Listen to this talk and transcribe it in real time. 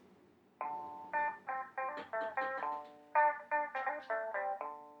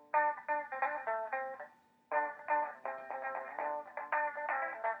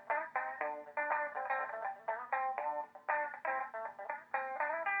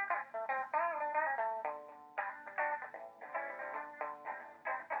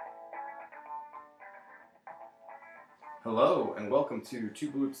Hello, and welcome to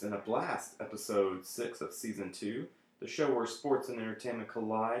Two Bloops and a Blast, episode 6 of season 2, the show where sports and entertainment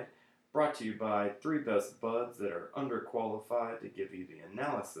collide, brought to you by three best buds that are underqualified to give you the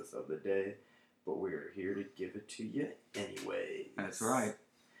analysis of the day, but we're here to give it to you anyway. That's right.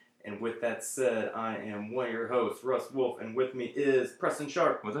 And with that said, I am one of your hosts, Russ Wolf, and with me is Preston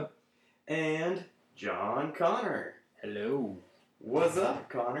Sharp. What's up? And John Connor. Hello. What's up,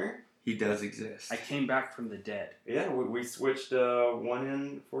 Connor? He does exist. I came back from the dead. Yeah, we switched one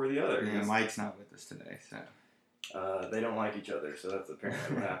in for the other. Yeah, Mike's not with us today, so. They don't like each other, so that's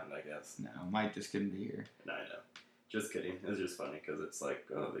apparently what happened, I guess. No, Mike just couldn't be here. No, I know. Just kidding. It's just funny because it's like,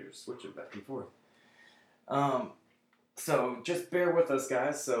 oh, they're switching back and forth. So just bear with us,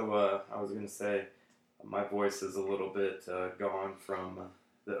 guys. So I was going to say my voice is a little bit gone from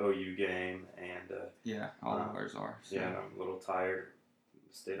the OU game. And yeah, all of ours are. So. Yeah, and I'm a little tired.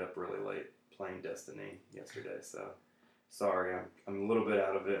 Stayed up really late playing Destiny yesterday, so sorry. I'm a little bit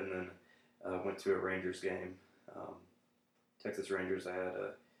out of it, and then went to a Rangers game. Texas Rangers. I had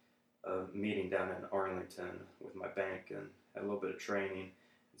a meeting down in Arlington with my bank and had a little bit of training.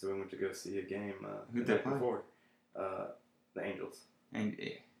 So we went to go see a game Who'd the they night play? before. The Angels. And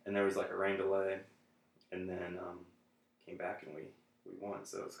there was like a rain delay, and then came back and we won,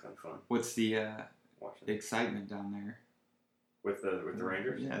 so it was kind of fun. What's the watching excitement down there? With the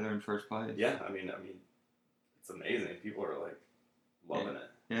Rangers? Yeah, they're in first place. Yeah, I mean, it's amazing. People are like loving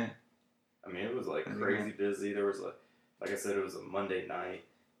it. Yeah. I mean, it was like crazy busy. There was like I said, it was a Monday night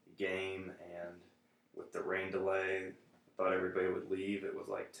game, and with the rain delay, I thought everybody would leave. It was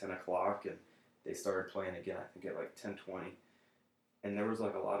like 10 o'clock, and they started playing again, I think at like 10:20. And there was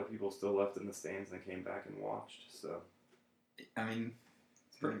like a lot of people still left in the stands and came back and watched. So, I mean,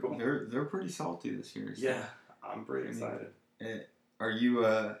 it's pretty cool. They're pretty salty this year. So. Yeah, I'm pretty excited. Are you?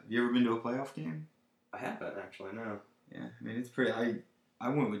 Have you ever been to a playoff game? I haven't actually. No. Yeah, I mean it's pretty. I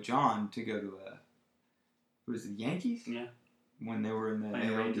went with John to go to was it the Yankees? Yeah. When they were in the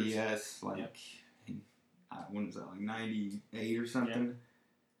Rangers. ALDS, like when was that? Like 98 or something.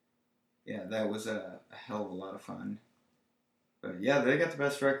 Yeah, that was a hell of a lot of fun. But yeah, they got the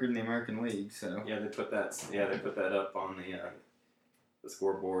best record in the American League. So yeah, they put that up on the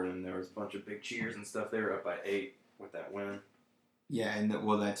scoreboard, and there was a bunch of big cheers and stuff. They were up by 8 with that win. Yeah, and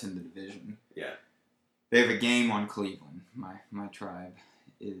that's in the division. Yeah. They have a game on Cleveland. My tribe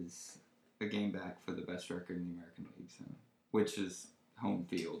is a game back for the best record in the American League, so, which is home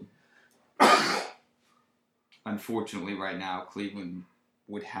field. Unfortunately, right now, Cleveland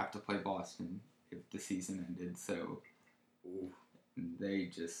would have to play Boston if the season ended, so they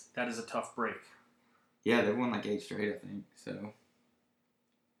just... That is a tough break. Yeah, they won like 8 straight, I think, so...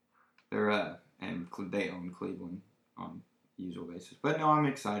 They're, and they own Cleveland on usual basis. But no, I'm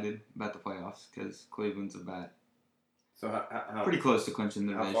excited about the playoffs because Cleveland's about how pretty close to clinching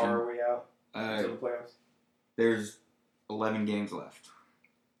the division. How far are we out to the playoffs? There's 11 games left.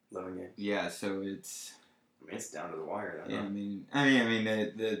 11 games. Yeah, so it's. I mean, it's down to the wire. Yeah, I mean,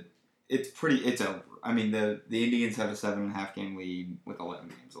 it's over. I mean, the Indians have a 7.5 game lead with 11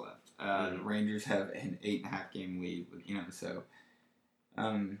 games left. The Rangers have an 8.5 game lead with so.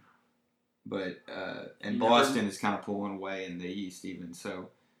 But Boston is kind of pulling away in the East even,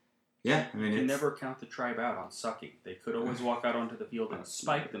 so yeah. I mean, you can never count the tribe out on sucking. They could always walk out onto the field and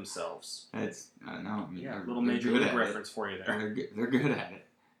spike themselves. It's no, I mean, yeah, a little major league reference for you there. They're good at it,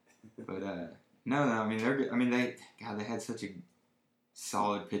 but no, I mean they're good. I mean they had such a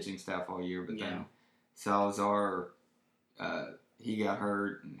solid pitching staff all year, but then Salazar, he got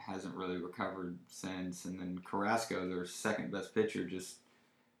hurt and hasn't really recovered since, and then Carrasco, their second best pitcher, just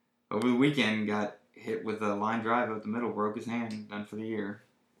over the weekend got hit with a line drive up the middle, broke his hand, done for the year.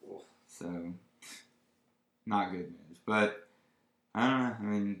 So, not good news. But I don't know. I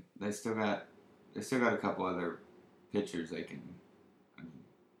mean, they still got a couple other pitchers they can. I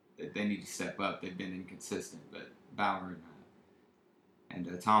mean, they need to step up. They've been inconsistent, but Bauer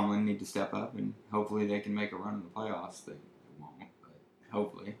and Tomlin need to step up, and hopefully they can make a run in the playoffs. They won't, but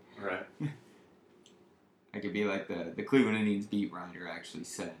hopefully. Right. I could be like the Cleveland Indians beat writer actually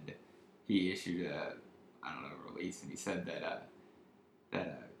said. He issued a release, and he said that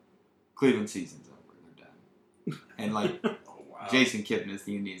Cleveland season's over, they're done. And like oh, wow. Jason Kipnis,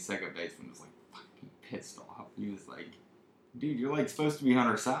 the Indians second baseman, was like fucking pissed off. He was like, "Dude, you're like supposed to be on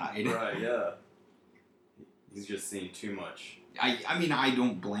our side." Right? Yeah. He's just seen too much. I mean, I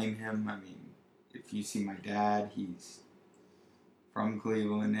don't blame him. I mean, if you see my dad, he's from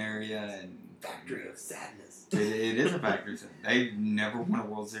Cleveland area and. Factory of sadness. It is a factory of sadness. They never won a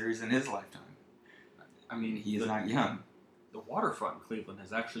World Series in his lifetime. I mean, he is not young. The waterfront in Cleveland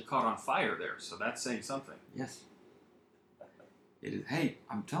has actually caught on fire there, so that's saying something. Yes. It is. Hey,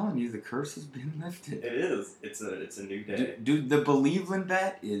 I'm telling you, the curse has been lifted. It is. It's a new day. Dude, the Believeland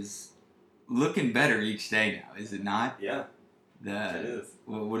bet is looking better each day now, is it not? Yeah, it is.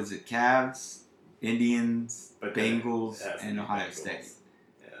 What is it? Cavs, Indians, But Bengals, it has to and be Ohio Bengals. State.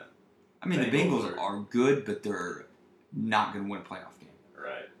 Yeah. I mean, the Bengals Bengals are good, but they're not going to win a playoff game.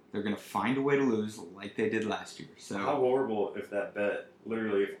 Right. They're going to find a way to lose like they did last year. So how horrible if that bet,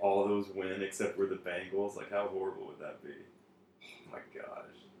 literally, if all those win except for the Bengals, like how horrible would that be? Oh my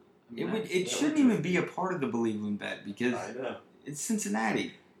gosh. it shouldn't even be a part of the Believeland bet because I know. it's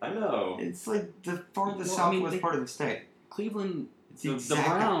Cincinnati. I know. It's like the farthest Well, I mean, southwest part of the state. Cleveland, It's the exactly-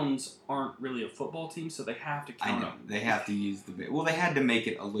 Browns aren't really a football team, so they have to I count know them. they have to use the bet. Well, they had to make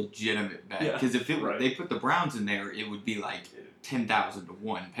it a legitimate bet Yeah. because if Right. they put the Browns in there, it would be like 10,000 to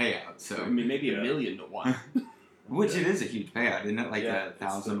 1 payout. So I mean, maybe Yeah. $1 million to 1. which Yeah. it is a huge payout, isn't it? Like Yeah,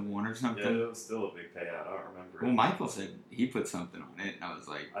 1,000 to 1 or Yeah, something. it was still a big payout. I don't remember. Well, Michael said he put something on it, and I was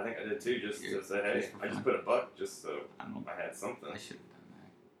like, I think I did too, just Yeah, to say, hey, just for I just fun. put $1 just so I don't know, I had something. I should have done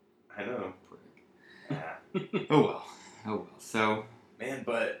I know. that. Prick. Yeah. Oh well. So Man,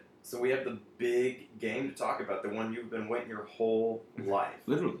 but so we have the big game to talk about, the one you've been waiting your whole life.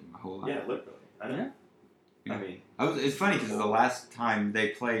 literally my whole life. Yeah, literally. I know. Yeah. I mean, It's funny because the last time they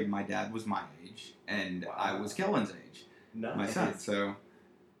played, my dad was my age, and Wow. I was Kellen's age, nice. my son. So,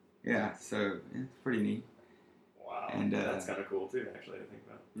 yeah, it's pretty neat. Wow. And, that's kind of cool too, actually, to think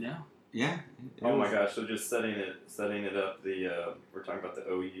about. Yeah. Yeah. Oh my gosh! So just setting it up. We're talking about the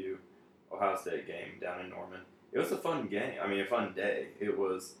OU Ohio State game down in Norman. It was a fun game. I mean, a fun day. It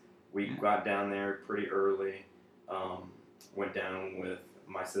was. We Yeah. got down there pretty early. Went down with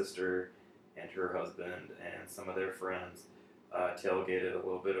my sister and her husband and some of their friends. Tailgated a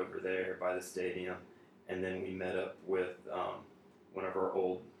little bit over there by the stadium, and then we met up with one of our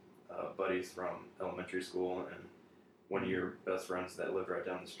old buddies from elementary school and one of your best friends that lived right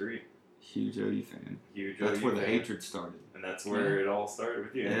down the street. Huge OU fan. Huge That's OU where the fan. hatred started. And that's where it all started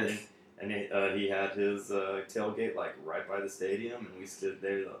with you. Yes. And he had his tailgate like right by the stadium, and we stood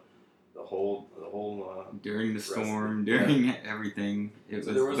there the whole During the rest of storm, it. during everything, there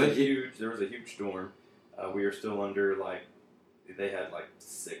was a huge storm. We were still under they had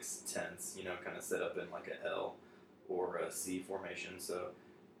 6 tents, kind of set up in like a L or a C formation. So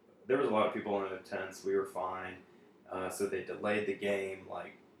there was a lot of people in the tents. We were fine. So they delayed the game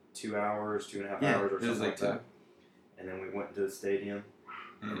 2 hours, 2.5 hours, or it was something like two. that. And then we went to the stadium,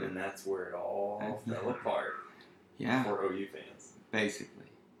 and then that's where it all fell apart Yeah, for OU fans. basically.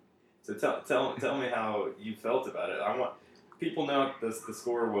 So tell me how you felt about it. I want people know the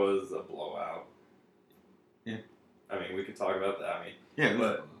score was a blowout. Yeah. I mean, we could talk about that. I mean, Yeah, it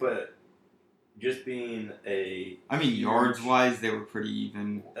was, but just being I mean, yards wise, they were pretty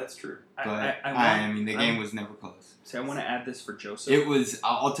even. that's true. But I mean, the game was never close. So I want to add this for Joseph. It was.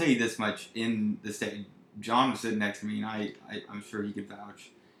 I'll tell you this much: in the state, John was sitting next to me, and I'm sure he could vouch.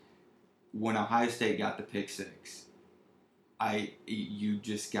 When Ohio State got the pick six, you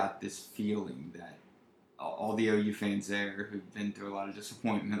just got this feeling that all the OU fans there who've been through a lot of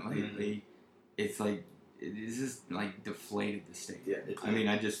disappointment lately, it's like it just deflated the stadium. Yeah, I mean,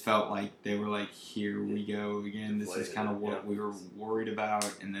 I just felt like they were like, here we go again. This is kind of what we were worried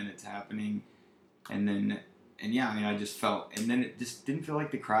about, and then it's happening, and yeah, I mean, I just felt, and then it just didn't feel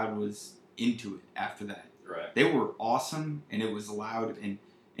like the crowd was into it after that. Right. They were awesome, and it was loud, and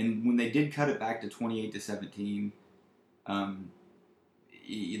when they did cut it back to 28-17,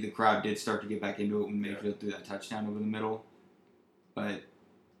 the crowd did start to get back into it when Mayfield threw that touchdown over the middle, but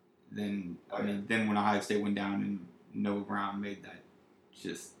then then when Ohio State went down and Noah Brown made that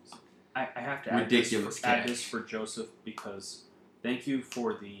just I have to ridiculous add catch. this for Joseph because thank you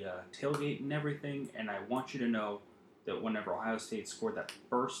for the tailgate and everything, and I want you to know that whenever Ohio State scored that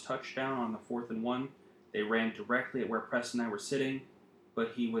first touchdown on the 4th and 1, they ran directly at where Preston and I were sitting,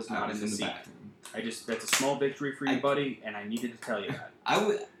 but he was not in the seat. bathroom. That's a small victory for you, buddy, and I needed to tell you that. I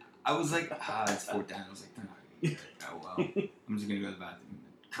was like, it's 4th down. I was like, they're not gonna get it. Oh well, I'm just gonna go to the bathroom.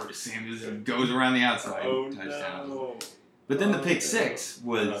 Curtis Samuels goes around the outside, touchdown. No. But then the pick six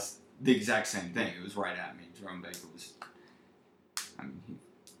was the exact same thing. It was right at me. Jerome Baker was, he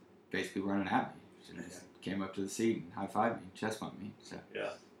basically running at me. So he just came up to the seat and high-fived me, chest-bumped me. So Yeah.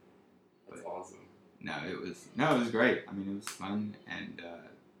 That's awesome. No, it was great. I mean, it was fun, and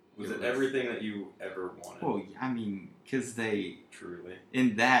Was it everything that you ever wanted? Well, I mean, because they Truly.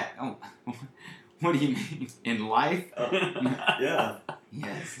 in that. Oh, what do you mean in life? Yeah.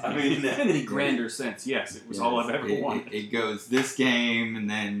 Yes. I mean, in a grander sense, yes, it was all I've ever wanted. It goes this game, and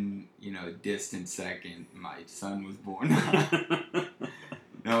then distant second, my son was born.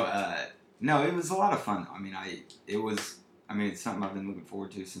 No, it was a lot of fun. I mean, I mean, it's something I've been looking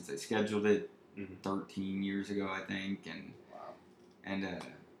forward to since they scheduled it 13 years ago, I think. And wow. And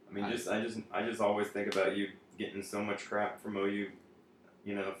I mean, I just always think about you getting so much crap from OU,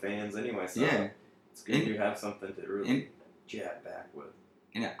 fans anyway. So yeah, it's good you have something to really jab back with.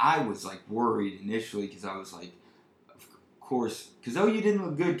 And I was like worried initially because I was like, of course, because OU didn't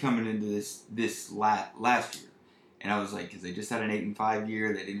look good coming into this last year, and I was like, because they just had an 8-5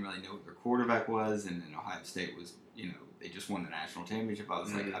 year, they didn't really know what their quarterback was, and then Ohio State was, they just won the national championship. I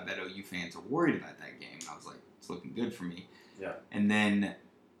was like, I bet OU fans are worried about that game. And I was like, it's looking good for me. Yeah. And then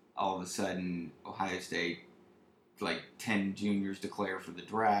all of a sudden, Ohio State, like 10 juniors declare for the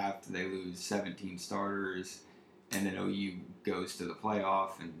draft. They lose 17 starters. And then OU goes to the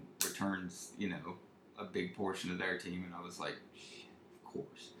playoff and returns, a big portion of their team. And I was like, shit, of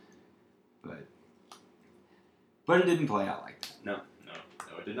course. But it didn't play out like that. No,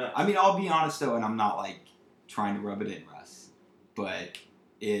 it did not. I mean, I'll be honest, though, and I'm not, like, trying to rub it in, Russ. But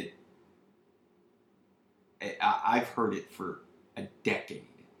I've heard it for a decade.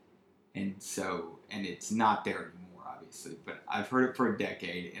 And it's not there anymore, obviously. But I've heard it for a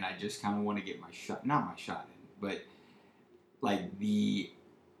decade, and I just kind of want to get not my shot in, but like the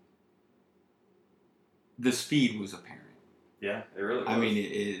speed was apparent. Yeah, it really was. I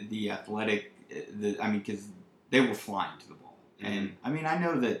mean, the athletic, because they were flying to the ball. Mm-hmm. And, I mean, I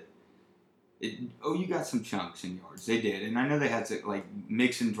know that you got some chunks in yards. They did. And I know they had to, like,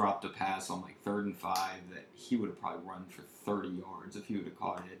 Mixon dropped a pass on, like, 3rd and 5 that he would have probably run for 30 yards if he would have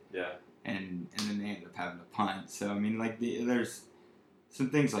caught it. Yeah. And then they ended up having to punt. So, I mean, like, there's some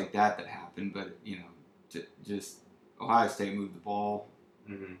things like that happened. But, just Ohio State moved the ball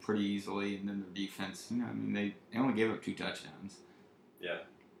pretty easily. And then their defense, they only gave up 2 touchdowns. Yeah.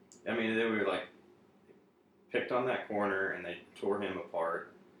 I mean, they were, like, picked on that corner, and they tore him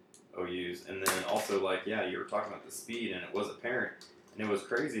apart, OU's. And then also, like, yeah, you were talking about the speed, and it was apparent. And it was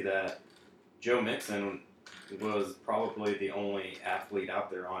crazy that Joe Mixon was probably the only athlete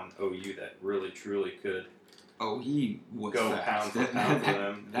out there on OU that really, truly could he was go fast. pound for pound for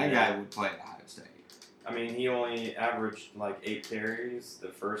them. That guy would play at Ohio State. I mean, he only averaged, like, 8 carries the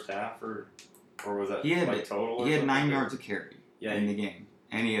first half, or was that, total? He had 9 yards of carry in the game.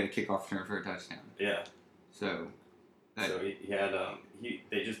 And he had a kickoff return for a touchdown. Yeah. So he had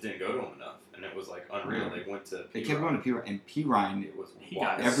they just didn't go to him enough, and it was like unreal. Yeah. They went to They kept going to P. And P. Ryan. It was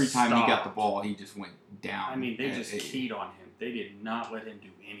every time he got the ball, he just went down. I mean, they just keyed on him. They did not let him do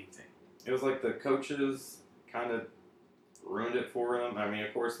anything. It was like the coaches kind of ruined it for him. I mean,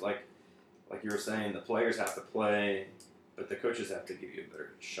 of course, like you were saying, the players have to play, but the coaches have to give you a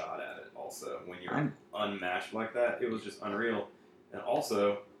better shot at it. Also, when you're unmatched like that, it was just unreal. And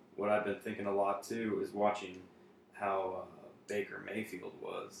also, what I've been thinking a lot too is watching how Baker Mayfield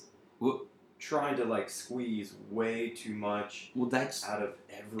was trying to like squeeze way too much out of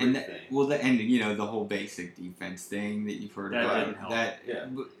everything. And the whole basic defense thing that you've heard about. Didn't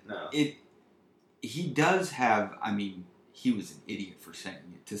help. No. He does have. I mean, he was an idiot for saying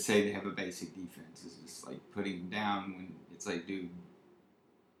it. To say they have a basic defense is just like putting him down when it's like, dude.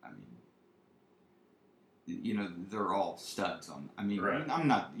 I mean, they're all studs on. I mean, right. I'm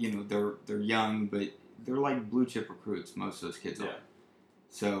not. They're young, but they're like blue chip recruits. Most of those kids are.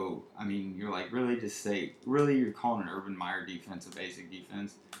 So I mean, you're like, really you're calling an Urban Meyer defense a basic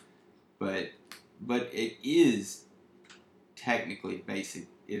defense, but it is technically basic.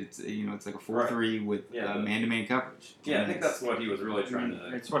 It's like a 4-3 with man-to-man coverage. Yeah, I think that's what he was really trying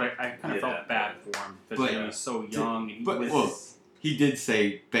to. It's what I kind of felt bad for him because he was so young. He did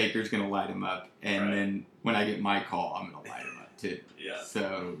say Baker's going to light him up, and then when I get my call, I'm going to light him up too. Yeah.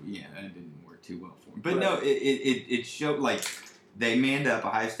 So that didn't work too well for him. But no, it showed like they manned up.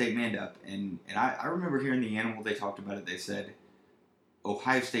 Ohio State manned up, and I remember hearing the Animal. They talked about it. They said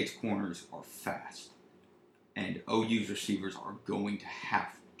Ohio State's corners are fast, and OU's receivers are going to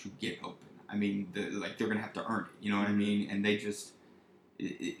have to get open. I mean, they're going to have to earn it. You know what I mean? And they just.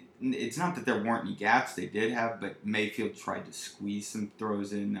 It's not that there weren't any gaps they did have, but Mayfield tried to squeeze some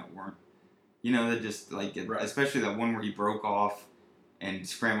throws in that weren't, that just like, especially that one where he broke off and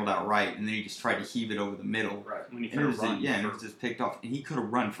scrambled out right, and then he just tried to heave it over the middle. Right. When he and it was just picked off, and he could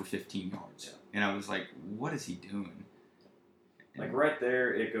have run for 15 yards. Yeah. And I was like, what is he doing? Like right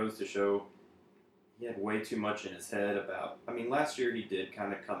there, it goes to show he had way too much in his head about. I mean, last year he did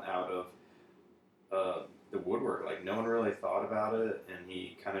kind of come out of the woodwork. Like no one really thought about it, and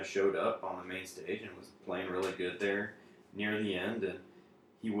he kind of showed up on the main stage and was playing really good there near the end. And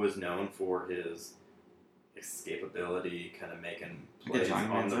he was known for his escapability, kind of making plays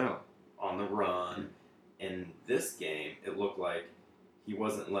on the run. In this game, it looked like he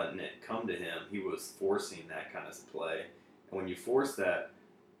wasn't letting it come to him. He was forcing that kind of play. And when you force that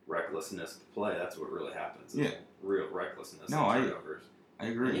recklessness to play, that's what really happens. Yeah. Real recklessness No, and turnovers. I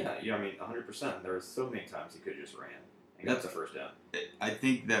agree. And yeah, I mean, 100%. There were so many times he could have just ran and got the first down. I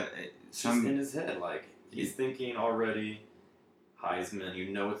think that Just in his head, like, he's thinking already Heisman. You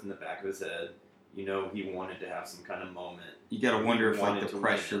know it's in the back of his head. You know he wanted to have some kind of moment. You got to wonder if like the to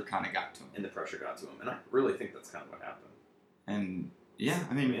pressure kind of got to him. And the pressure got to him. And I really think that's kind of what happened. And yeah,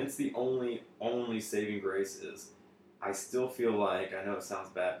 I mean it's the only saving grace is I still feel like, I know it sounds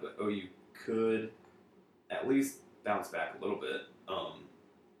bad, but OU could at least bounce back a little bit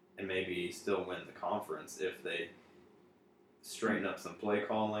and maybe still win the conference if they straighten up some play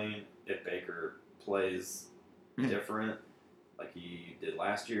calling, if Baker plays different like he did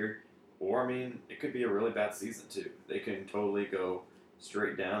last year. Or, I mean, it could be a really bad season, too. They can totally go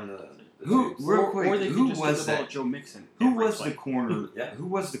straight down the tubes. Real quick, or they who could just was give the ball that? to Joe Mixon. Who was the corner? Yeah. Who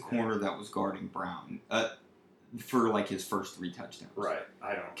was the corner that was guarding Brown for like his first 3 touchdowns? Right,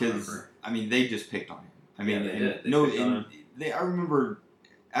 I don't Because remember. I mean, they just picked on him. I mean, they did. I remember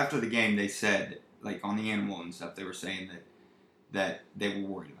after the game they said, like on the animal and stuff, they were saying that they were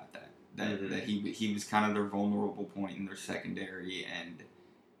worried about that. That he was kind of their vulnerable point in their secondary,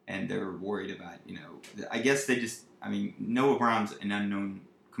 and they were worried about, I guess they just, I mean, Noah Brown's an unknown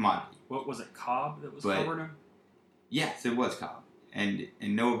commodity. What was it, Cobb that was covering him? Yes, it was Cobb. And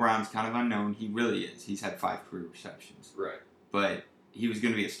Noah Brown's kind of unknown. He really is. He's had 5 career receptions. Right. But he was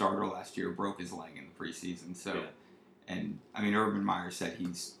going to be a starter last year, broke his leg in the preseason. So, and I mean, Urban Meyer said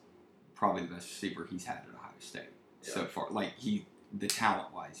he's probably the best receiver he's had at Ohio State so far. Like, the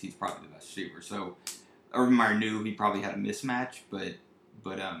talent-wise, he's probably the best receiver. So, Urban Meyer knew he probably had a mismatch, but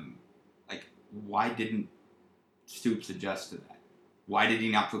like, why didn't Stoops adjust to that? Why did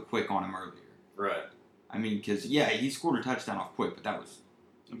he not put Quick on him earlier? Right. I mean, because, yeah, he scored a touchdown off Quick, but that was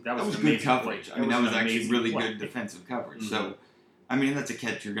good coverage. I mean, that was actually really play. good defensive coverage. So, I mean, that's a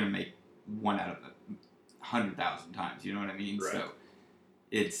catch you're going to make 1 out of 100,000 times. You know what I mean? Right. So,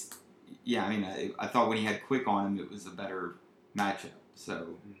 it's, yeah, I mean, I thought when he had Quick on him, it was a better matchup. So,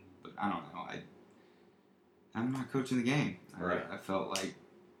 but I don't know. I'm not coaching the game. Right. I felt like,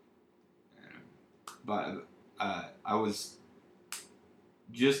 but I was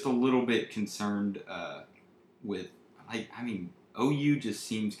just a little bit concerned with, like, I mean, OU just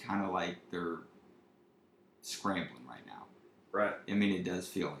seems kind of like they're scrambling right now. Right. I mean, it does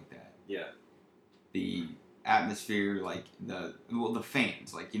feel like that. Yeah. The atmosphere, like the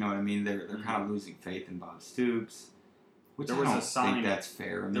fans, like, you know what I mean? They're kind of losing faith in Bob Stoops, which I don't think that's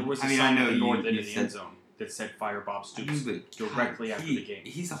fair. There was a sign at the north end of the end zone that said "Fire Bob Stoops" directly after the game.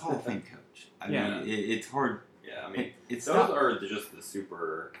 He's a Hall of Fame coach. I mean, it's hard. Yeah, I mean, it's those not, are just the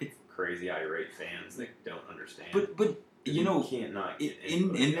super crazy irate fans that don't understand. But you know, can't not get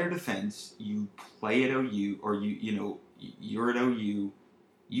in their defense, you play at OU, or you're at OU,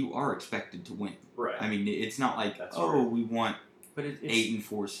 you are expected to win. Right. I mean, it's not like we want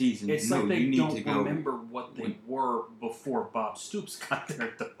 8-4 seasons. It's no, like they you need don't to go remember what they were before Bob Stoops got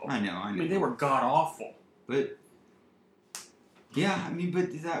there, though. I know. I mean, they were god awful. But yeah, I mean, but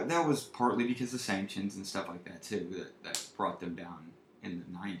that was partly because of sanctions and stuff like that too. That brought them down in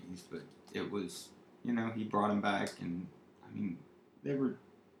the 90s. But it was, he brought them back, and I mean, they were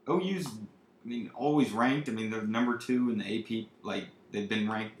OU's. I mean, always ranked. I mean, they're number 2 in the AP. Like, they've been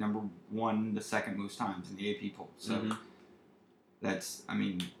ranked number 1 the second most times in the AP poll. So that's, I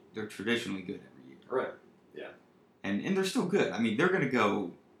mean, they're traditionally good every year. Right. Yeah. And they're still good. I mean, they're going to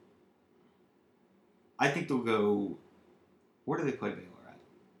go. I think they'll go. Where do they play Baylor at?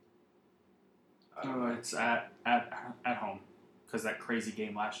 It's at home, because that crazy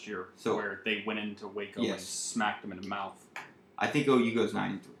game last year where they went into Waco and smacked them in the mouth. I think OU goes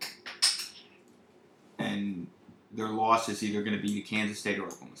 9-3, and their loss is either going to be to Kansas State or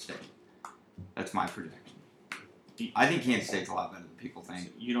Oklahoma State. That's my projection. I think Kansas State's a lot better than people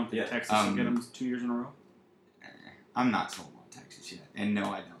think. You don't think Texas will get them 2 years in a row? I'm not sold on Texas yet, and no,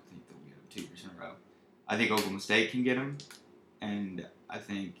 I don't think they'll get them 2 years in a row. I think Oklahoma State can get them. And I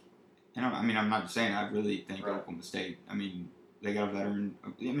think, I mean, I'm not saying I really think Oklahoma State. I mean, they got a veteran. I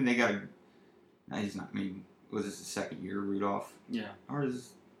mean, they got a. No, he's not. I mean, was this his second year, Rudolph? Yeah. Or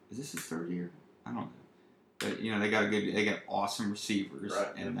is this his 3rd year? I don't know. But they got awesome receivers,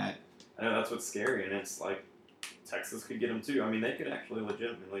 and that. I know that's what's scary, and it's like Texas could get them too. I mean, they could actually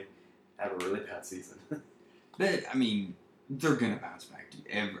legitimately have a really bad season. But I mean, they're gonna bounce back.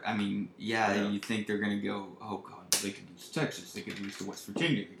 I mean, you think they're gonna go? Oh God. They could lose to Texas. They could lose to West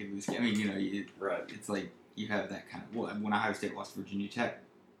Virginia. They could lose. I mean, it's like you have that kind of. Well, when Ohio State lost to Virginia Tech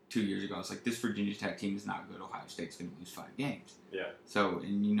 2 years ago, it's like this Virginia Tech team is not good. Ohio State's going to lose 5 games. Yeah. So,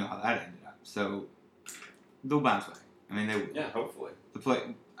 and you know how that ended up. So they'll bounce back. I mean, hopefully.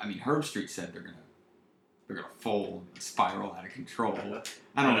 Herb Street said they're gonna fold and spiral out of control.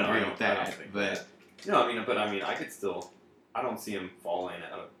 I don't agree with that, but I could still. I don't see them falling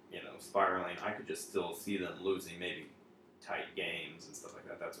out, spiraling. I could just still see them losing maybe tight games and stuff like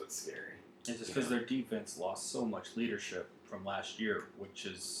that. That's what's scary. It's just because their defense lost so much leadership from last year, which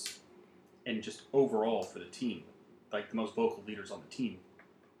is, and just overall for the team, like the most vocal leaders on the team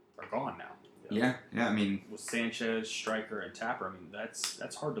are gone now. Yeah. I mean, with Sanchez, Stryker, and Tapper, I mean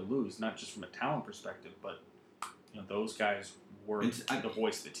that's hard to lose, not just from a talent perspective, but those guys were the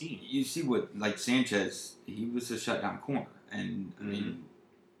voice of the team. You see what, like Sanchez, he was a shutdown corner, and I mean,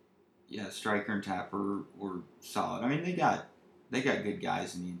 Stryker and Tapper were solid. I mean, they got good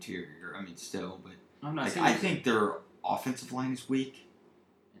guys in the interior. I mean, still, but I'm not I think their offensive line is weak.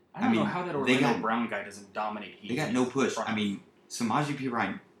 I don't know how that Orlando Brown guy doesn't dominate. They got no push. I mean, Samaje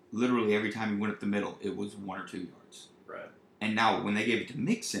Perine, literally every time he went up the middle, it was 1 or 2 yards. Right. And now when they gave it to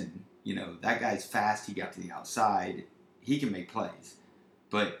Mixon, that guy's fast. He got to the outside. He can make plays.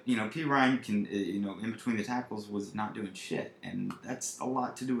 But, Perine can, in between the tackles was not doing shit. And that's a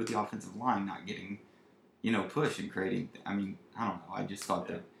lot to do with the offensive line not getting, push and creating. I mean, I don't know. I just thought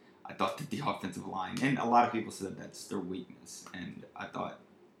that the offensive line, and a lot of people said that's their weakness. And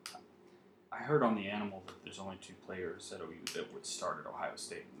I heard on the Animal that there's only 2 players at OU that would start at Ohio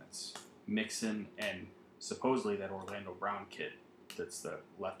State, and that's Mixon and supposedly that Orlando Brown kid that's the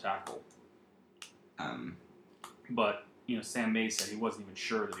left tackle. But, Sam May said he wasn't even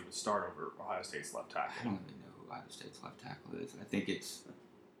sure that he would start over Ohio State's left tackle. I don't even know who Ohio State's left tackle is. I think it's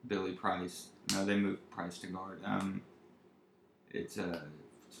Billy Price. No, they moved Price to guard. It's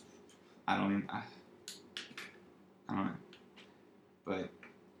I don't know. But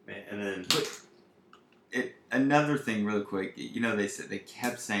and then another thing really quick, they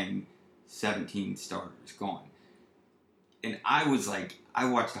kept saying 17 starters gone. And I was like, I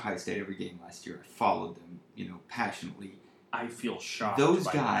watched Ohio State every game last year. I followed them, passionately. I feel shocked. Those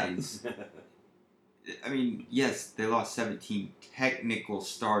guys, I mean, yes, they lost 17 technical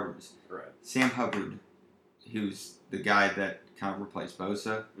starters. Right. Sam Hubbard, who's the guy that kind of replaced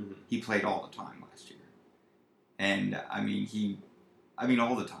Bosa, he played all the time last year. And,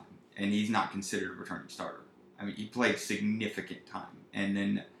 all the time. And he's not considered a returning starter. I mean, he played significant time. And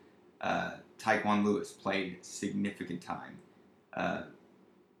then Tyquan Lewis played significant time.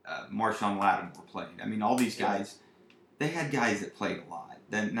 Marshawn Lattimore played. I mean, all these guys, they had guys that played a lot.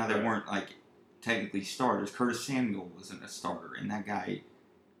 Now, they weren't, technically starters. Curtis Samuel wasn't a starter. And that guy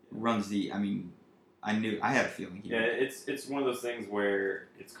runs the, I had a feeling he would. It's one of those things where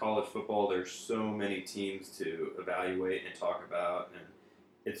it's college football. There's so many teams to evaluate and talk about. And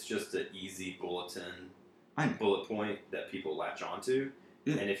it's just an easy bullet point that people latch onto.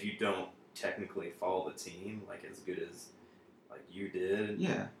 Yeah. And if you don't technically follow the team as good as you did,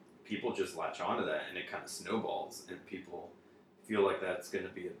 people just latch onto that, and it kind of snowballs, and people feel like that's going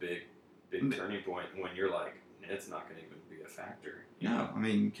to be a big turning point when you're like, it's not going to even be a factor. No, I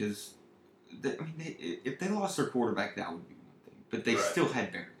mean, because if they lost their quarterback, that would be one thing, but they still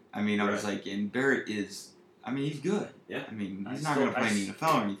had Barrett. I mean, I was like, and Barrett is. He's good. Yeah. He's not going to play in the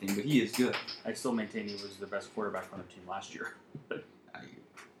NFL or anything, but he is good. I still maintain he was the best quarterback on the team last year.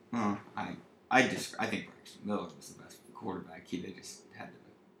 I think Braxton Miller was the best quarterback. They just had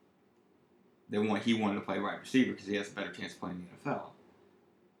to. He wanted to play wide receiver because he has a better chance of playing in the NFL.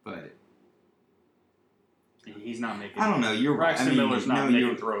 But he's not making. I don't know. You're right. Braxton Miller's not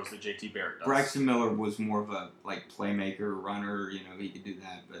making throws that JT Barrett does. Braxton Miller was more of a playmaker, runner. He could do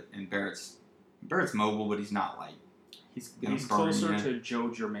that. And Barrett's mobile, but he's not he's closer to Joe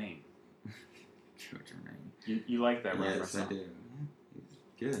Germain. Joe Germain. You like that reference? Yes, I do.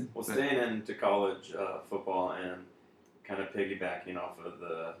 He's good. Well, staying into college football and kind of piggybacking off of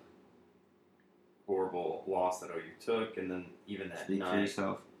the horrible loss that OU took, and then even that Speak night, for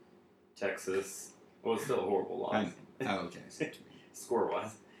yourself. Texas. Well, it's still a horrible loss. Okay.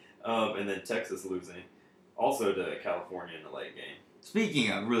 Score-wise. And then Texas losing. Also to California in the late game.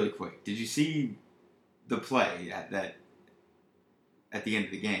 Speaking of, really quick, did you see the play at the end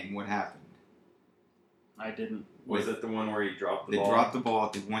of the game? What happened? I didn't. Was it the one where he dropped the ball? They dropped the ball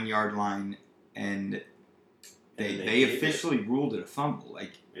at the 1 yard line, and they officially ruled it a fumble.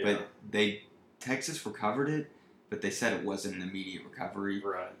 But Texas recovered it, but they said it wasn't an immediate recovery.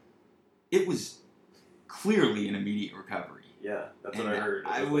 Right. It was clearly an immediate recovery. Yeah, that's what I heard.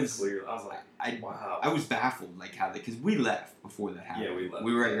 I was like, wow. I was baffled, because we left before that happened. Yeah, we left.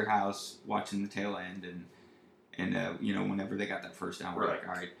 We were at your house watching the tail end, and whenever they got that first down, we're like,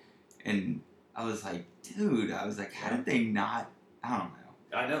 all right. And I was like, dude, how did they not? I don't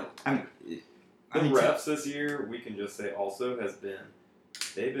know. I know. The refs this year, we can just say also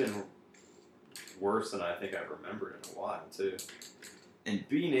they've been worse than I think I've remembered in a while too. And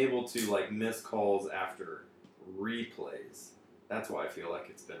being able to like miss calls after replays, that's why I feel like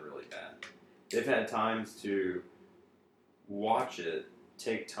it's been really bad. They've had times to watch it,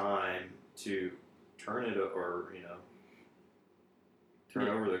 take time to turn it or turn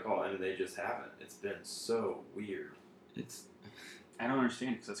over the call, and they just haven't. It's been so weird. I don't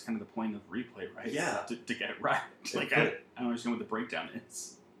understand because that's kind of the point of replay, right? Yeah. To get it right. Like I don't understand what the breakdown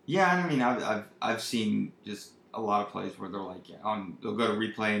is. Yeah, I mean, I've seen just a lot of plays where they're like, they'll go to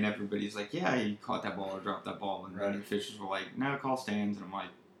replay and everybody's like, yeah, you caught that ball or dropped that ball, and then the officials were like, no, call stands, and I'm like,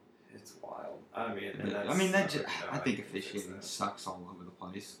 it's wild. I think officiating sucks all over the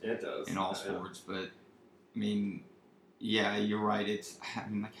place. It does in all sports, but I mean, yeah, you're right. How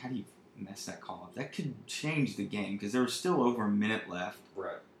do you mess that call up? That could change the game because there was still over a minute left,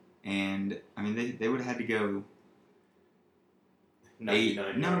 right? And I mean, they would have had to go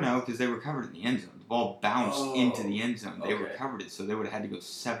 99 No, because they recovered in the end zone. The ball bounced into the end zone. They recovered it, so they would have had to go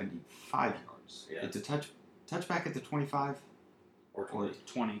 75 yards. Yeah. It's a touchback at the 25 or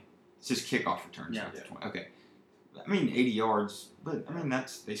 20. It's just kickoff returns at the 20. Okay. I mean, 80 yards, but I mean,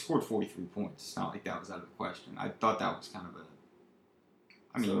 they scored 43 points. It's not like that was out of the question. I thought that was kind of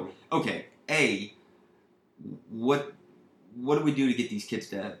what do we do to get these kids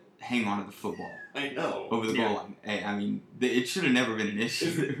to hang on to the football? I know. Over the goal line. Hey, I mean, it should have never been an issue.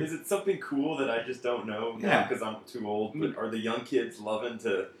 Is it something cool that I just don't know now because I'm too old? But are the young kids loving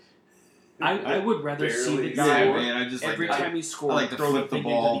to? I would rather see the guy every time he scores, like to flip the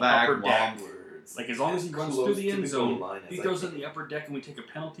ball back backwards. Like as long as he runs through the end zone, if he goes in the upper deck and we take a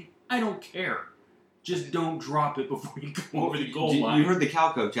penalty, I don't care. Just don't drop it before you go over the goal line. You heard the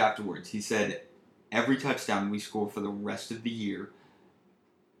Cal coach afterwards. He said, every touchdown we score for the rest of the year,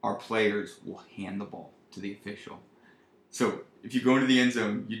 our players will hand the ball to the official. So if you go into the end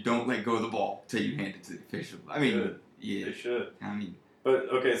zone, you don't let go of the ball until you hand it to the official. I mean, they should. I mean, but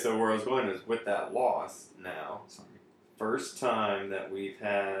okay. So where I was going is with that loss now. First time that we've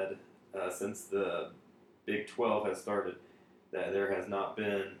had since the Big 12 has started that there has not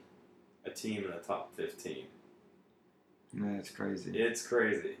been a team in the top 15. That's crazy. It's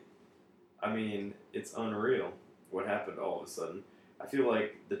crazy. I mean, it's unreal what happened all of a sudden. I feel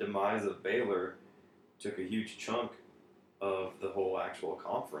like the demise of Baylor took a huge chunk of the whole actual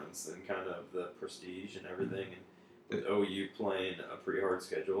conference and kind of the prestige and everything. And with OU playing a pretty hard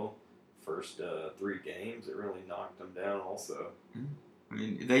schedule, first 3 games, it really knocked them down also. I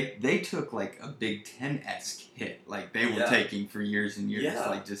mean, they took like a Big Ten-esque hit, like they were taking for years and years,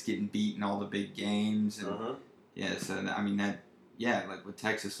 like just getting beat in all the big games. And so I mean like with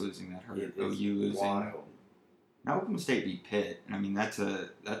Texas losing, that hurt. OU losing. Wild. Now Oklahoma State beat Pitt, and I mean that's a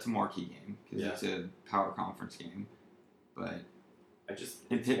marquee game because it's a power conference game. But it's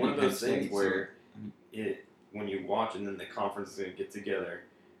one of those things where when you watch and then the conference is going to get together,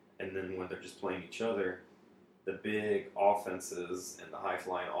 and then when they're just playing each other, the big offenses and the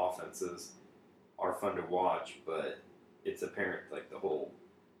high-flying offenses are fun to watch, but it's apparent like the whole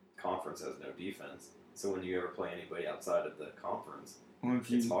conference has no defense. So when you ever play anybody outside of the conference,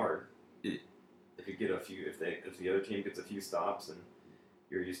 it's hard. If you get if the other team gets a few stops and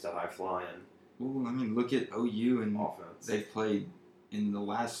you're used to high-flying. Well, I mean, look at OU and offense. They've played in the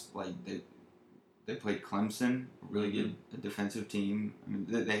last they played Clemson, a really good defensive team. I mean,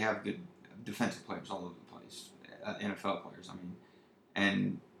 they have good defensive players all over the place, NFL players. I mean,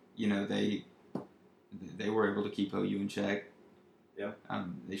 and they were able to keep OU in check. Yeah.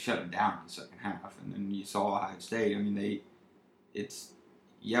 They shut them down in the second half, and then you saw Ohio State. I mean,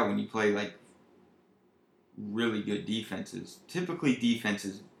 when you play like really good defenses, typically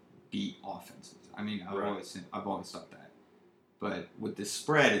defenses beat offenses. I mean, I've always thought that. But with the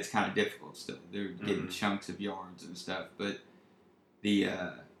spread, it's kind of difficult still. They're getting chunks of yards and stuff. But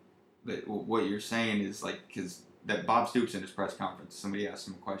but what you're saying is like, because that Bob Stoops in his press conference, somebody asked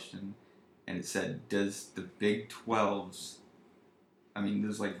him a question, and it said, "Does the Big 12's, I mean,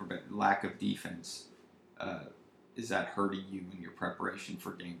 there's like lack of defense, is that hurting you in your preparation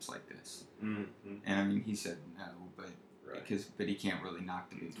for games like this?" And I mean, he said no, but he can't really knock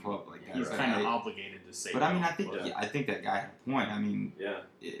the Big 12 like that. He's kind of obligated to say. But no, I mean, I think that guy had a point. I mean,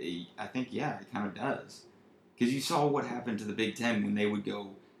 I think it kind of does, because you saw what happened to the Big Ten when they would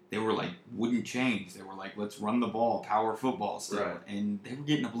go. They were like wouldn't change. They were like, let's run the ball, power football still, and they were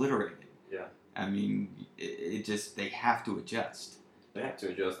getting obliterated. Yeah. I mean, it just they have to adjust. They have to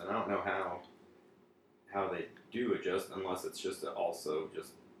adjust, and I don't know how they do adjust unless it's just almost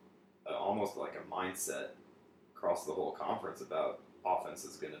like a mindset across the whole conference about offense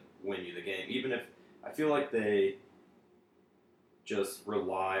is going to win you the game. Even if I feel like they just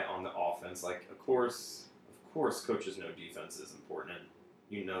rely on the offense. Like, of course, coaches know defense is important,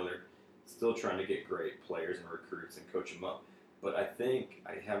 and they're still trying to get great players and recruits and coach them up. But I think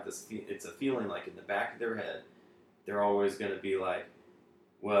I have this. It's a feeling like in the back of their head, they're always going to be like,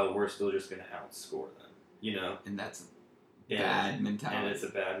 "Well, we're still just going to outscore them," And that's a bad mentality. And it's a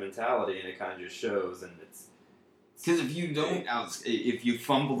bad mentality, and it kind of just shows. And it's because if you don't if you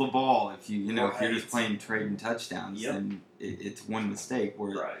fumble the ball, if you Right. if you're just playing trading touchdowns, Yep. then it's one mistake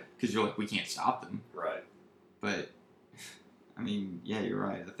where right, because you're like we can't stop them. right. But I mean, yeah, you're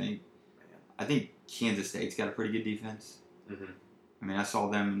right. I think Kansas State's got a pretty good defense. Mm-hmm. I mean, I saw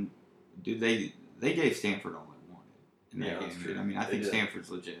them. Dude, they gave Stanford all they wanted in that That's game. true. Dude. I mean, I They think did. Stanford's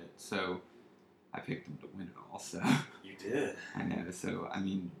legit. So I picked them to win it all. So You did. I know. So I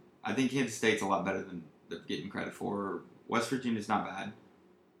mean, I think Kansas State's a lot better than they're getting credit for. West Virginia's not bad.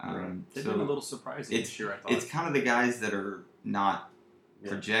 They've so been a little surprising this year, I thought. it's kind of the guys that are not Yeah.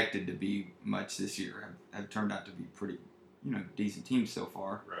 projected to be much this year have turned out to be pretty, decent teams so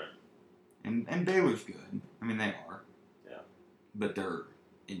far. Right. And Baylor's good. I mean, they are. Yeah. But they're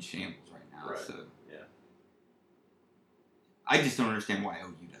in shambles right now. Right. So Yeah. I just don't understand why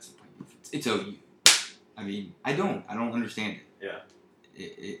OU doesn't play defense. It's OU. I mean, I don't understand it. Yeah.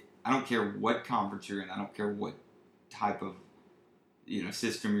 I don't care what conference you're in. I don't care what type of,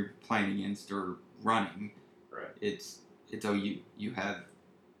 system you're playing against or running. Right. It's OU. You have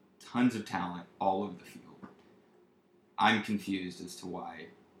tons of talent all over the field. I'm confused as to why,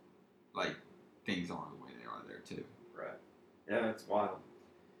 things are the way they are there too. Right. Yeah, it's wild.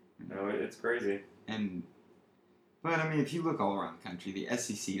 It's crazy. But I mean, if you look all around the country, the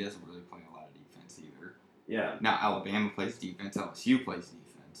SEC doesn't really play a lot of defense either. Yeah. Now Alabama plays defense, LSU plays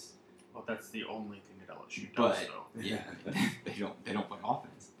defense. Well, that's the only thing that LSU does, But though. yeah, they don't play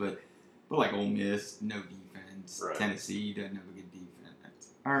offense. But like Ole Miss, no defense. Right. Tennessee doesn't have a good defense.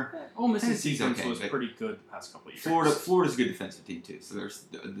 Or Ole Miss's Tennessee's defense okay, was but pretty good the past couple of years. Florida's a good defensive team too. So there's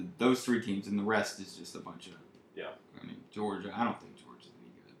those three teams, and the rest is just a bunch of. Yeah. I mean, Georgia. I don't think Georgia's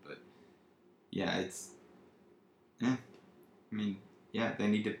any good, but yeah, it's. Yeah. I mean, yeah, they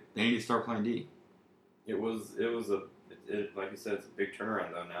need to start playing D. It was like you said, it's a big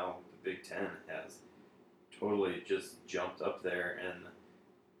turnaround though. Now the Big Ten has totally just jumped up there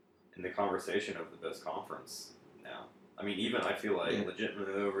in the conversation of the best conference now. I mean, even I feel like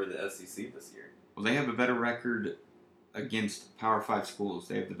legitimately over the SEC this year. Well, they have a better record against Power 5 schools.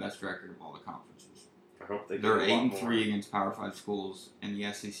 They have the best record of all the conferences. I hope they. They're get a lot 8-3 more. against Power 5 schools, and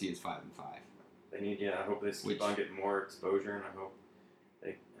the SEC is 5-5. They need, I hope they keep on getting more exposure, and I hope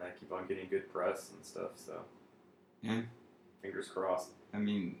they keep on getting good press and stuff. So, yeah, fingers crossed. I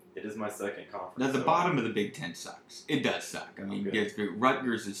mean, it is my second conference. Now the bottom of the Big Ten sucks. It does suck. I mean,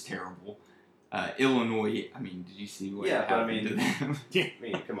 Rutgers is terrible. Illinois. I mean, did you see what happened to them? I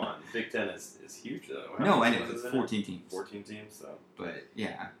mean, come on, Big Ten is huge though. No, I know it's 14 teams. 14 teams, so. But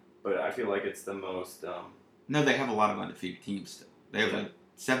yeah. But I feel like it's the most. No, they have a lot of undefeated teams still. They have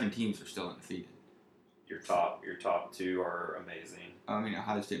 7 teams are still undefeated. Your top 2 are amazing. I mean,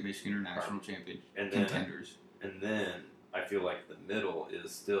 Ohio State, Michigan are national champion contenders. And then I feel like the middle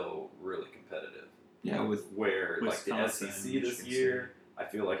is still really competitive. Yeah, with the SEC this year, I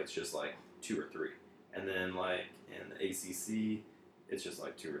feel like it's just like 2 or 3, and then like in the ACC, it's just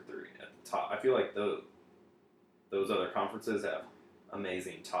like 2 or 3 at the top. I feel like those other conferences have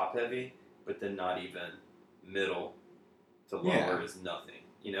amazing top heavy, but then not even middle to lower is nothing,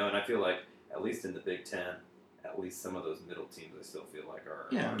 And I feel like at least in the Big Ten, at least some of those middle teams I still feel like are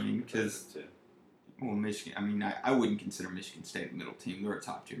I mean because too. Well, Michigan. I mean, I wouldn't consider Michigan State a middle team. They're a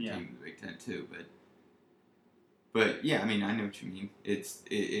top tier team in the Big Ten too, But yeah, I mean, I know what you mean.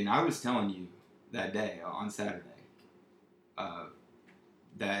 And I was telling you that day on Saturday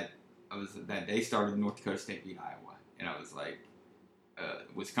that day started North Dakota State beat Iowa, and I was like,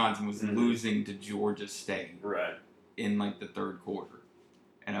 Wisconsin was losing to Georgia State in like the third quarter,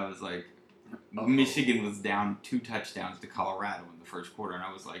 and I was like, Michigan was down 2 touchdowns to Colorado in the first quarter, and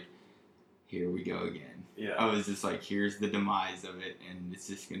I was like, here we go again. Yeah. I was just like, here's the demise of it, and it's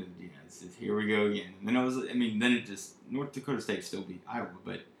just gonna, it's just here we go again. And then then North Dakota State still beat Iowa,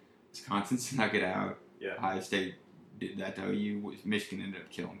 but Wisconsin snuck it out. Yeah. Ohio State did that to OU. Michigan ended up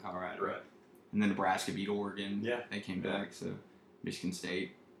killing Colorado. Right. And then Nebraska beat Oregon. Yeah. They came back, so Michigan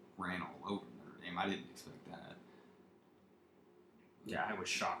State ran all over Notre Dame. I didn't expect that. Yeah, I was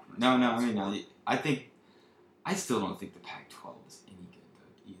shocked. I still don't think the Pac-12 is any good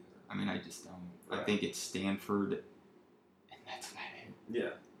though either. I mean, I just don't. Right. I think it's Stanford, and that's about it. Yeah.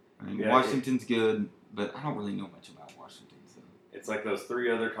 I mean, Washington's good, but I don't really know much about Washington. So It's like those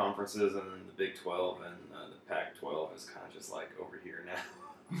 3 other conferences, and then the Big 12 and the Pac-12 is kind of just like over here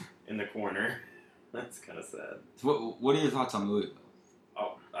now in the corner. That's kind of sad. So what are your thoughts on Louisville?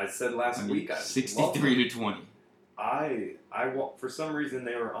 Oh, I said last week, I 63-20. For some reason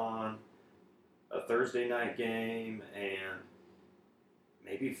they were on a Thursday night game and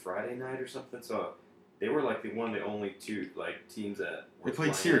maybe Friday night or something. So they were like one of the only 2 like teams that they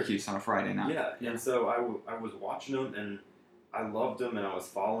played Syracuse on a Friday night. Yeah, and so I was watching them and I loved them and I was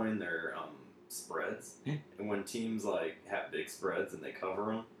following their spreads. Yeah. And when teams like have big spreads and they cover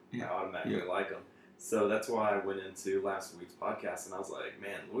them, Yeah. I automatically like them. So that's why I went into last week's podcast and I was like,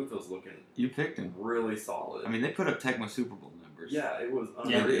 man, Louisville's looking You picked them. really solid. I mean, they put up Tecmo Super Bowl numbers. Yeah, it was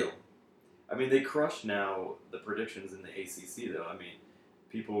unreal. I mean, they crushed now the predictions in the ACC, though. I mean,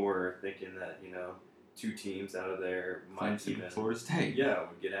 people were thinking that, 2 teams out of there might Clemson, even... Florida State. Yeah,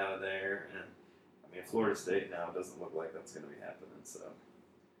 would get out of there. And, I mean, Florida State now doesn't look like that's going to be happening, so...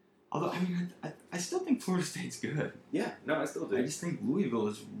 Although, I mean, I still think Florida State's good. Yeah, no, I still do. I just think Louisville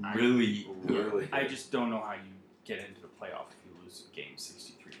is really good. Really I good. just don't know how you get into the playoff if you lose a game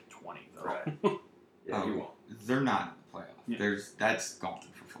 63-20, though. Right. Yeah, you won't. They're not in the playoff. Yeah. That's gone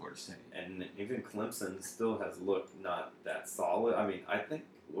for Florida State. And even Clemson still has looked not that solid. I mean, I think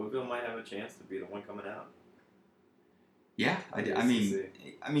Louisville might have a chance to be the one coming out. Yeah, I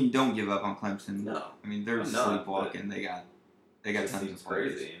mean, don't give up on Clemson. No. I mean, they're I'm not, sleepwalking. They got It tons seems of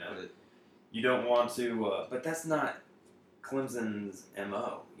players. crazy, But You don't want to, but that's not Clemson's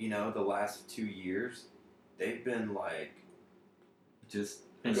MO. The last 2 years, they've been like just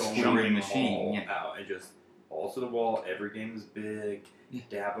Been a jumping scoring the machine. ball Yeah. out and just balls to the wall. Every game is big. Yeah.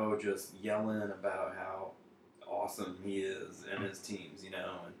 Dabo just yelling about how awesome he is and his teams, and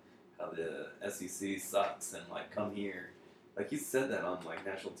how the SEC sucks and like come here. Like he said that on like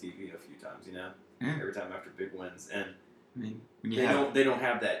national TV a few times, Yeah. every time after big wins. And I mean, when you they don't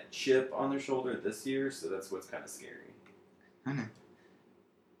have that chip on their shoulder this year, so that's what's kind of scary. I know.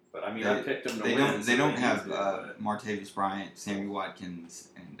 But I mean, I picked them to They win. don't so have used it, but- Martavis Bryant, Sammy Watkins,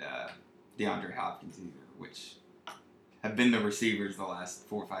 and DeAndre Hopkins either, which have been the receivers the last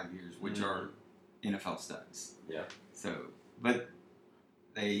 4 or 5 years, which are NFL studs. Yeah. So, but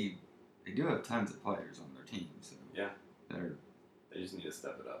they do have tons of players on their team. So Yeah. they just need to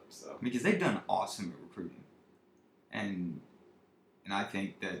step it up. So because they've done awesome at recruiting, and I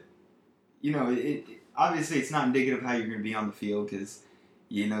think that it obviously it's not indicative of how you're going to be on the field because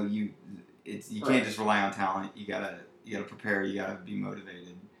you can't just rely on talent. You gotta prepare. You gotta be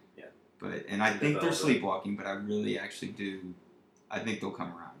motivated. Yeah. But I think they're sleepwalking. But I really actually do. I think they'll come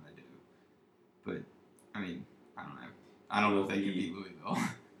around. I do. But I mean, I don't know. I don't know if they can beat Louisville.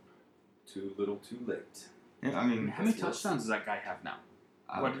 too little, too late. Yeah, I mean, How many touchdowns does that guy have now?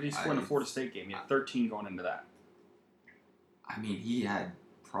 What did he score in the Florida State game? He had 13 going into that. I mean, he had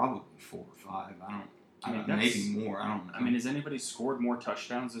probably 4 or 5. I don't know, that's- maybe more. I don't know. I mean, has anybody scored more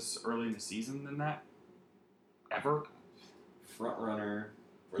touchdowns this early in the season than that? Ever? Front runner.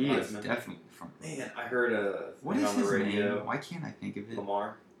 For he is Heisman. definitely the front runner. Man, I heard a What thing is on the his radio. name? Why can't I think of it?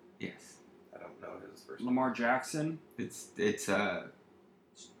 Lamar. Yes, I don't know his first name. Lamar Jackson? it's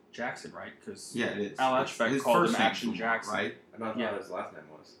Jackson, right? Because yeah, it is. Al It's- Ashbeck his called first him name's Action Lamar, Jackson. right? I don't know what his last name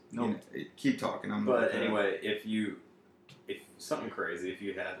was. No, keep talking. But anyway, if something crazy, if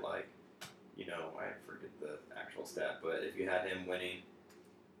you had like, I forget the actual stat, but if you had him winning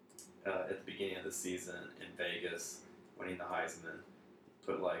at the beginning of the season in Vegas, winning the Heisman,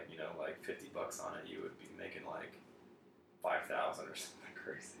 put like $50 on it, you would be making like 5,000 or something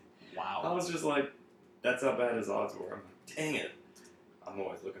crazy. I Wow. was just like, that's how bad his odds were. I'm like, dang it. I'm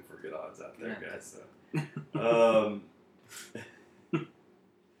always looking for good odds out there, guys. So,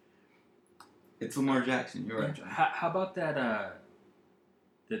 it's Lamar Jackson. You're right, John. How about that?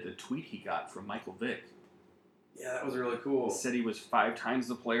 The tweet he got from Michael Vick yeah, that was really cool. said he was 5 times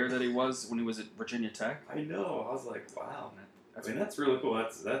the player that he was when he was at Virginia Tech. I know. I was like, wow. That's really cool.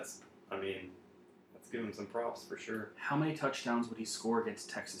 That's give him some props for sure. How many touchdowns would he score against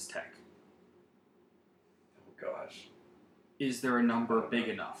Texas Tech? Oh gosh. Is there a number big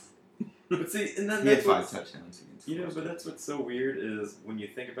enough? But see, and then He had that's 5 what's, touchdowns against. but that's what's so weird is when you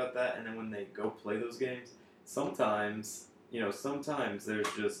think about that, and then when they go play those games, sometimes there's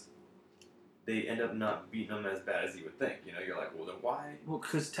just they end up not beating them as bad as you would think. You're like, well, then why? Well,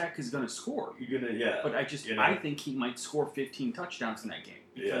 because Tech is going to score. You're gonna, yeah. But I think he might score 15 touchdowns in that game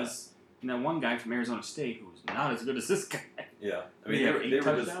because one guy from Arizona State who's not as good as this guy. Yeah, I They mean have they 8 were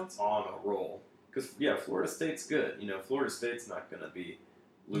touchdowns? just on a roll because Florida State's good. Florida State's not gonna be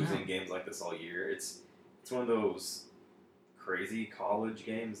losing games like this all year. It's one of those crazy college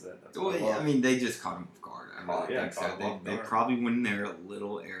games. That's Well, what I yeah, love. I mean, they just caught him off guard. I really think caught so. him off They guard. probably went in there a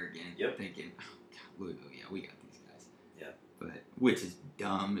little arrogant, Yep. thinking, oh, God, Louisville, yeah, we got these guys. Yeah. But, which is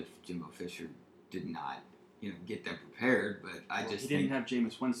dumb if Jimbo Fisher did not, get them prepared. But I just he think... didn't have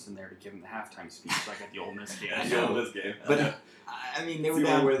Jameis Winston there to give him the halftime speech like at the Ole Miss game. I Yeah, know. this game. But, I mean, they were See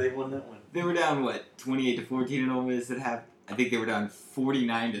down... where they won that one. They were down, 28-14 in Ole Miss at half. I think they were down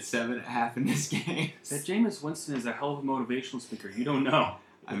 49-7 at half in this game. That Jameis Winston is a hell of a motivational speaker. You don't know.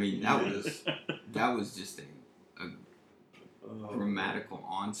 I mean, that was just a grammatical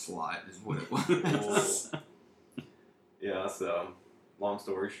onslaught is what it was. Yeah, so long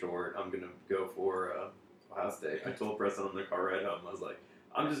story short, I'm going to go for Ohio State. I told Preston on the car ride home, I was like,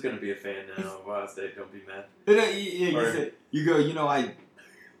 I'm just going to be a fan now of Ohio State. Don't be mad. You go,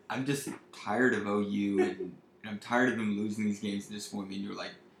 I'm just tired of OU and I'm tired of them losing these games and disappointing me. And you're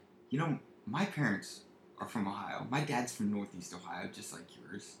like, my parents are from Ohio. My dad's from Northeast Ohio, just like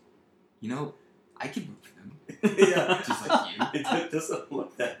yours. I could root for them. Yeah. Just like you. It doesn't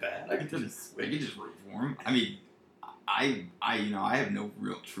look that bad. I could just I switch. could just root for them. I mean, I have no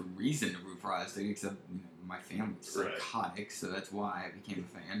real true reason to root for Ohio State except my family's psychotic, so that's why I became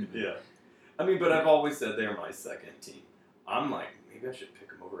a fan. Yeah. I mean, but I've always said they're my second team. I'm like, maybe I should pick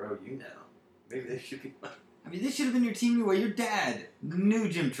them over OU now. Maybe they should be my... I mean, this should have been your team anyway. Your dad knew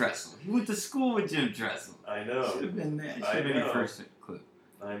Jim Tressel. He went to school with Jim Tressel. I know. Should have been that. Should I have been your know. first clue.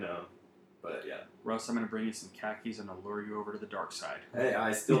 I know. But yeah. Russ, I'm going to bring you some khakis and allure you over to the dark side. Hey,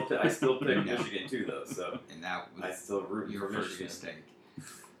 I still pick Michigan too, though. So And that was I still root your for first Michigan.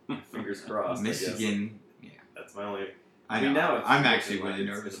 mistake. Fingers crossed. I guess. Michigan, yeah. That's my only. I mean, know. now it's I'm looking actually like really it's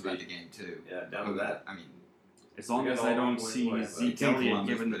nervous gonna about be- the game too. Yeah, down to that. I mean, As long We as got I all don't the way see away, Zeke but- Elliott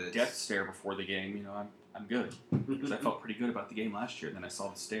Columbus, giving but the it's- death stare before the game, I'm good. Because I felt pretty good about the game last year. And then I saw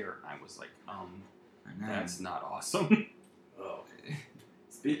the stare. And I was like, I know. that's not awesome. Oh,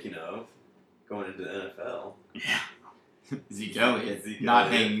 speaking of going into the NFL, Yeah. Zeke Elliott Zeke not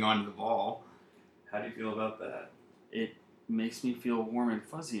Elliott. hanging on to the ball. how do you feel about that? It makes me feel warm and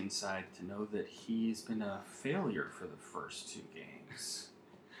fuzzy inside to know that he's been a failure for the first 2 games.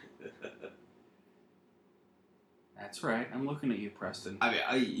 That's right. I'm looking at you, Preston.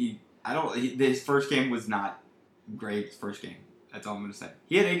 I mean, his first game was not great. His first game. That's all I'm going to say.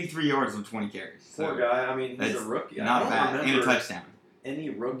 He had 83 yards on 20 carries. So Poor guy. I mean, he's that's a rookie. I not don't bad. And a remember touchdown. Any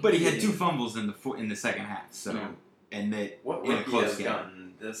rookie. But he had 2 getting- fumbles in the second half. So Yeah. and that What in a rookie close has game.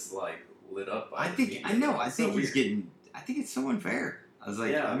 gotten this lit up? By I the think media? I know. I It's think so he's weird. getting. I think it's so unfair. I was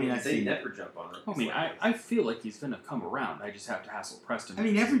like, yeah, I mean, I they see. never jump on rookies. I mean, like I feel like he's going to come around. I just have to hassle Preston. I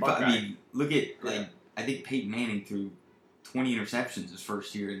mean, because he's a everybody. I Buckeye. mean, look at Yeah. I think Peyton Manning threw 20 interceptions his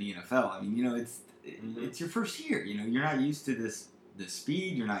first year in the NFL. I mean, it's your first year. You're not used to the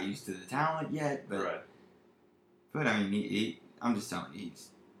speed. You're not used to the talent yet. But right. but I mean, I'm just telling you,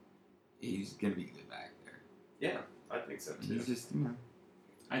 he's gonna be good back there. Yeah, I think so too. He's just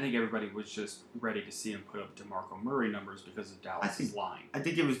I think everybody was just ready to see him put up DeMarco Murray numbers because of Dallas' line. I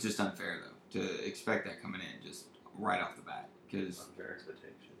think it was just unfair though to expect that coming in just right off the bat because. Unfair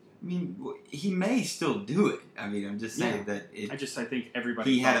expectations. I mean, he may still do it. I mean, I'm just saying that I think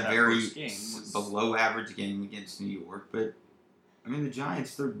everybody he thought had a that very first game was below average game against New York, but I mean, the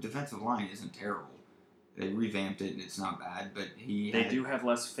Giants, their defensive line isn't terrible. They revamped it and it's not bad, but They do have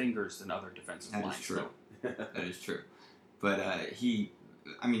less fingers than other defensive That lines. is true. though. That is true. But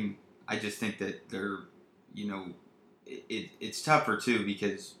I just think that they're, it's tougher too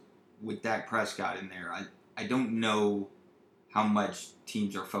because with Dak Prescott in there, I don't know how much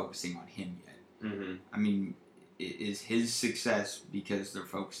teams are focusing on him yet. Mm-hmm. I mean, is his success because they're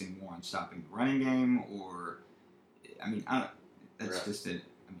focusing more on stopping the running game, or I mean, that's Right. just it.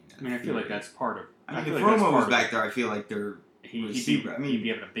 I feel like that's part of. I mean, feel if like that's Romo part was of back there, I feel like they're. he'd be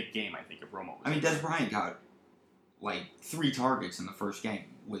having a big game. I think if Romo was. I mean, there. Des Bryant got like 3 targets in the first game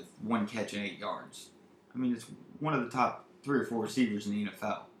with 1 catch and 8 yards. I mean, it's one of the top 3 or 4 receivers in the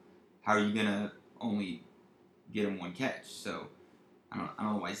NFL. How are you gonna only get him 1 catch? So I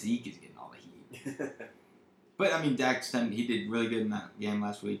don't know why Zeke is getting all the heat. But I mean, he did really good in that game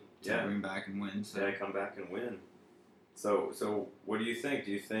last week to Yeah. bring back and win. So Yeah, come back and win. So what do you think?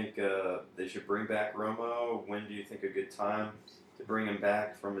 Do you think they should bring back Romo? When do you think a good time to bring him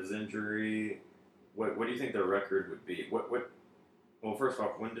back from his injury? What do you think their record would be? Well, first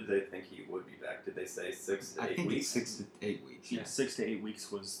off, when did they think he would be back? Did they say 6 to 8 I think weeks? it's 6 to 8 weeks. Yeah, 6 to 8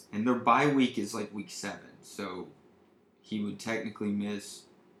 weeks was. And their bye week is like week 7, so he would technically miss.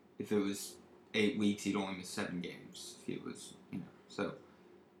 If it was 8 weeks, he'd only miss 7 games. If it was, so.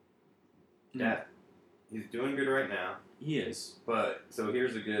 Yeah, he's doing good right now. He is. But so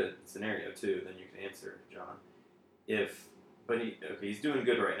here's a good scenario too. Then you can answer, John. If but he's doing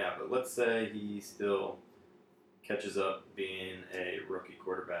good right now. But let's say he still catches up being a rookie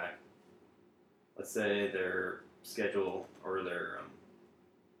quarterback. Let's say their schedule or their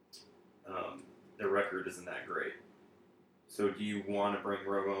record isn't that great. So do you want to bring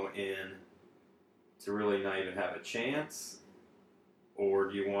Romo in to really not even have a chance? Or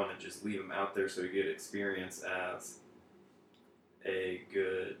do you want to just leave him out there so you get experience as a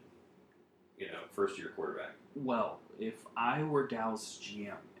good, first-year quarterback? Well, if I were Dallas'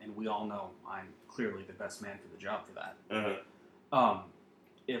 GM, and we all know I'm clearly the best man for the job for that,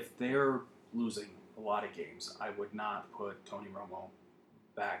 if they're losing a lot of games, I would not put Tony Romo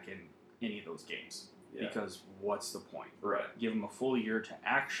back in any of those games. Yeah. Because what's the point? Right. Give him a full year to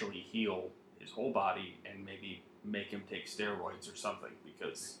actually heal his whole body and maybe make him take steroids or something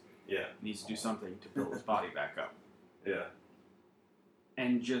because he needs to do something to build his body back up. Yeah.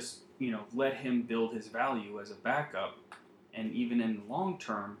 And just, let him build his value as a backup. And even in the long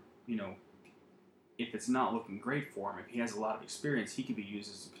term, if it's not looking great for him, if he has a lot of experience, he could be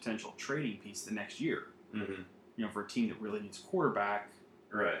used as a potential trading piece the next year. Mm-hmm. For a team that really needs a quarterback.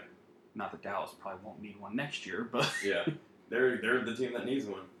 Right. Not that Dallas probably won't need one next year, but... Yeah. They're the team that needs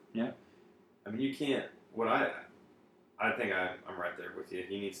one. Yeah. I mean, you can't... I think I'm right there with you.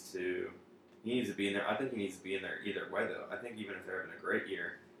 He needs to be in there. I think he needs to be in there either way, though. I think even if they're having a great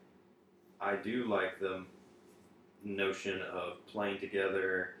year, I do like the notion of playing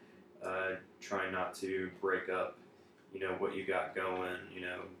together, trying not to break up, what you got going,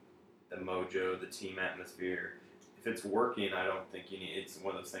 the mojo, the team atmosphere. If it's working, I don't think it's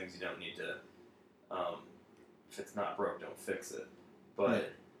one of those things you don't need to, if it's not broke, don't fix it.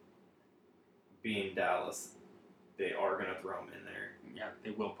 But being Dallas, they are going to throw him in there. Yeah,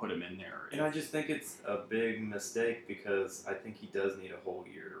 they will put him in there. And I just think it's a big mistake because I think he does need a whole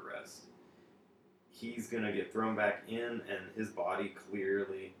year to rest. He's going to get thrown back in, and his body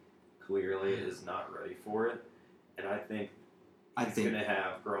clearly is not ready for it. And I think he's going to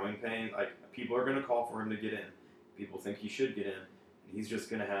have growing pain. Like, people are going to call for him to get in. People think he should get in. And he's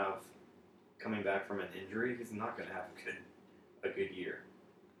just going to have, coming back from an injury, he's not going to have a good year.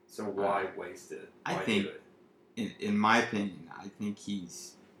 So why waste it? Why do it? In my opinion, I think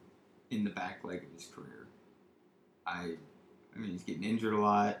he's in the back leg of his career. I mean, he's getting injured a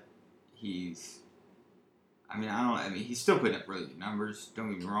lot. He's still putting up really good numbers.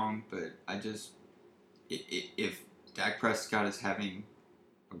 Don't get me wrong, but if Dak Prescott is having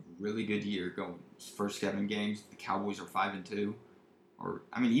a really good year going his first 7 games, the Cowboys are 5-2, or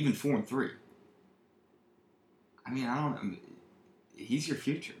even 4-3. He's your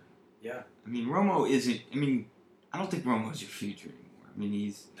future. Yeah. Romo isn't. I don't think Romo's your future anymore.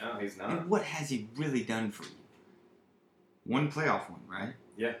 He's not. What has he really done for you? One playoff one, right?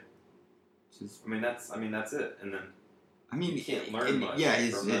 Yeah. That's it. And then you can't learn much. Yeah,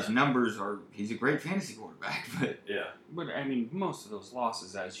 his numbers are. He's a great fantasy quarterback, but yeah. But most of those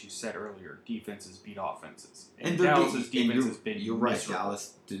losses, as you said earlier, defenses beat offenses, and Dallas' defense has been. You're right,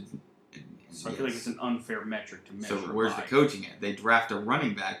 Dallas did. So I feel like it's an unfair metric to measure. So where's the coaching at? They draft a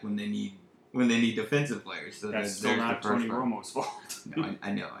running back when they need defensive players. So that's still not Tony Romo's fault. No,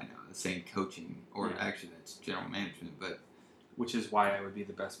 I know. The same coaching, or actually that's general management, but. Which is why I would be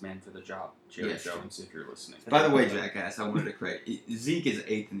the best man for the job, Jerry Jones, if you're listening. By the way, Jackass, I wanted to correct. Zeke is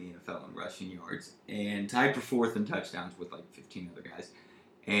 8th in the NFL in rushing yards and tied for 4th in touchdowns with 15 other guys.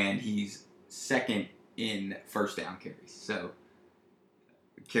 And he's 2nd in first down carries. So,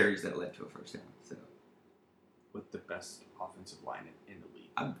 carries that led to a first down. So, with the best offensive line in the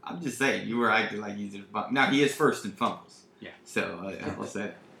league. I'm just saying, you were acting like he's just bump. Now, he is first in fumbles. Yeah. So, I'll say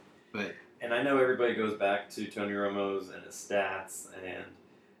that. But... And I know everybody goes back to Tony Romo's and his stats and,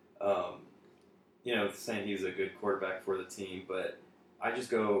 saying he's a good quarterback for the team. But I just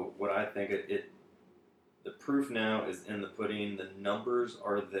go, what I think the proof now is in the pudding. The numbers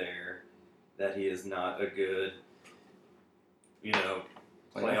are there that he is not a good,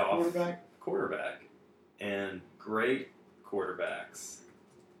 playoff quarterback. And great quarterbacks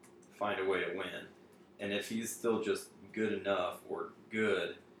find a way to win. And if he's still just good enough or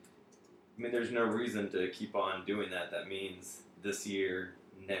good... there's no reason to keep on doing that. That means this year,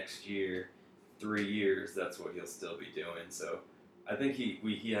 next year, 3 years, that's what he'll still be doing. So I think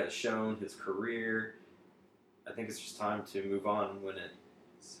he has shown his career. I think it's just time to move on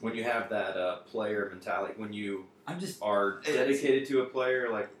when you have that player mentality, when you are dedicated to a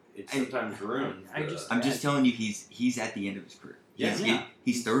player, it sometimes ruins. I'm just telling you, he's at the end of his career.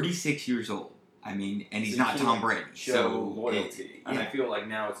 He's 36 years old. And he's not Tom Brady. Show loyalty. And I feel like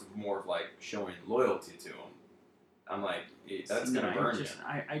now it's more of showing loyalty to him. I'm like, that's going to burn you.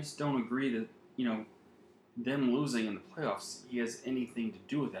 I just don't agree that, them losing in the playoffs, he has anything to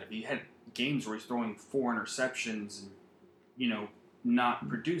do with that. If he had games where he's throwing 4 interceptions and, not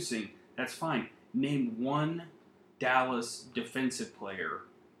producing, that's fine. Name one Dallas defensive player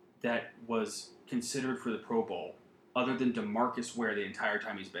that was considered for the Pro Bowl other than DeMarcus Ware the entire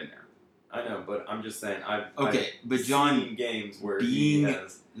time he's been there. I know, but I'm just saying, I've John, seen games where being he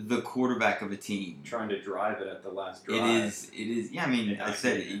has the quarterback of a team, trying to drive it at the last drive. It is. Yeah, I mean, I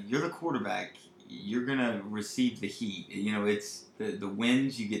said it. You're the quarterback. You're gonna receive the heat. It's the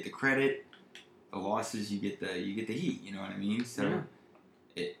wins, you get the credit. The losses, you get the heat. You know what I mean? So,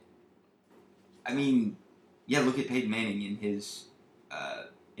 look at Peyton Manning in his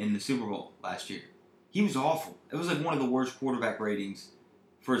in the Super Bowl last year. He was awful. It was like one of the worst quarterback ratings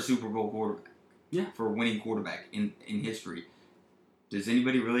for a Super Bowl quarterback. Yeah. For a winning quarterback in history. Does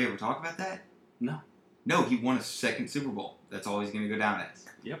anybody really ever talk about that? No. No, he won a second Super Bowl. That's all he's going to go down as.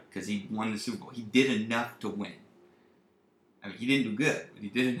 Yep. Because he won the Super Bowl. He did enough to win. I mean, he didn't do good, but he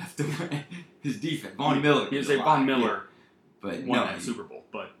did enough to win. His defense. Von Miller. He was a Von Miller. Yeah. But won that Super Bowl.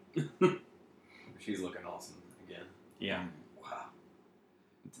 But she's looking awesome again. Yeah. Wow.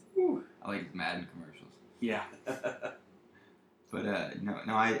 Whew. I like his Madden commercials. Yeah. But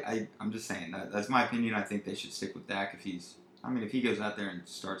I'm just saying that's my opinion. I think they should stick with Dak if he goes out there and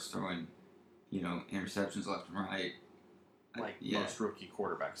starts throwing, interceptions left and right. Most rookie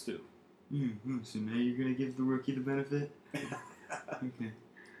quarterbacks do. Mm-hmm. So now you're gonna give the rookie the benefit? Okay.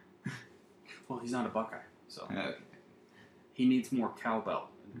 Well, he's not a Buckeye, so Okay. he needs more cowbell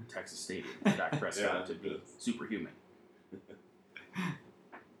in Texas Stadium for Dak Prescott to be superhuman.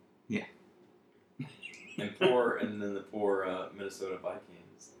 Yeah. And then the poor Minnesota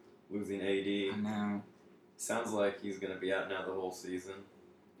Vikings losing AD. I know. Sounds like he's going to be out now the whole season.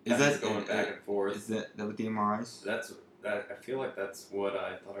 Is that going back and forth? Is that with the MRIs? I feel like that's what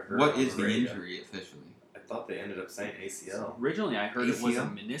I thought I heard. What is the injury officially? I thought they ended up saying ACL. Originally, I heard it was a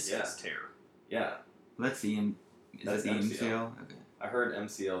ACL? meniscus tear. Yeah. Let's see him. Is That's it the MCL. MCL? Okay. I heard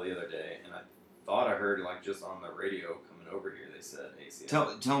MCL the other day, and I thought I heard just on the radio coming over here they said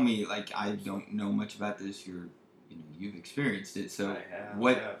ACL. Tell me, I don't know much about this. You've experienced it. So I have.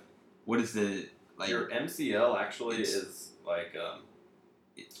 what is the your MCL actually is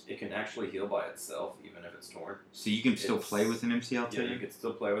it can actually heal by itself even if it's torn. So you can still play with an MCL tear? Yeah, you can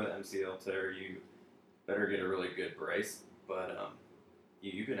still play with an MCL tear. You better get a really good brace, but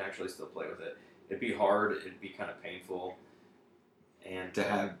you can actually still play with it. It'd be hard. It'd be kind of painful. And to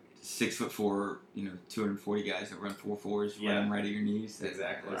have 6'4", 240 guys that run 4.4s running right at your knees.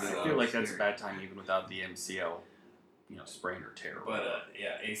 Exactly. I feel like that's a bad time even without the MCL, sprain or tear. But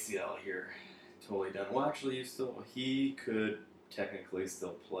ACL here, totally done. Well, actually, he could technically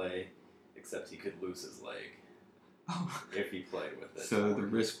still play, except he could lose his leg if he played with it. So the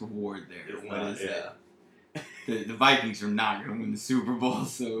risk reward there. What is that? The Vikings are not going to win the Super Bowl,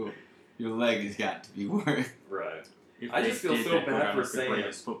 so your leg has got to be worth. Right. I just feel so bad for saying the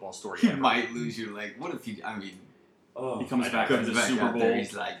greatest football story you ever. might lose your leg. What if he comes back to the Super Bowl.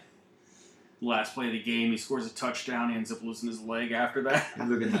 He's like, last play of the game, he scores a touchdown, he ends up losing his leg after that.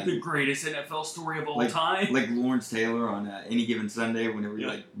 Looking like the greatest NFL story of all time. Like Lawrence Taylor on Any Given Sunday, whenever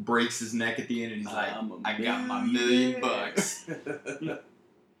he breaks his neck at the end, and he's like, "I got my $1,000,000."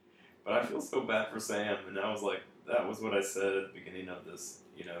 But I feel so bad for Sam, and that was what I said at the beginning of this,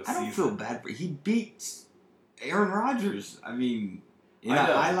 season. I don't feel bad for he beats Aaron Rodgers. I mean, in a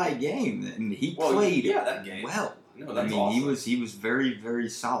highlight game, and he played that game well. No, that's awesome. he was very, very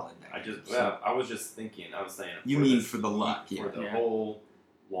solid. I was just thining. I was saying. For the luck, for the whole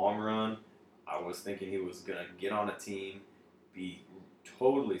long run, I was thinking he was gonna get on a team, be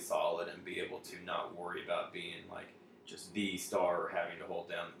totally solid, and be able to not worry about being just the star or having to hold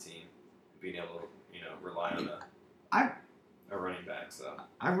down the team, being able to rely on a running back. So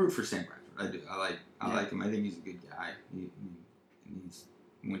I root for Sam Bradford. I do. I like him. I think he's a good guy. He's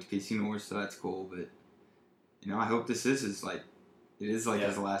went to KC North, so that's cool. But I hope this is his his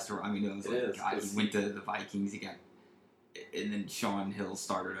last. I mean, it was he went to the Vikings. He got, and then Sean Hill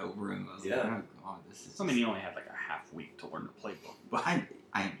started over him. I was like, oh god, this is. He only had a half week to learn the playbook. But I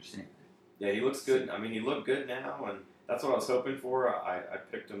understand. Yeah, he looks good. I mean, he looked good now, and that's what I was hoping for. I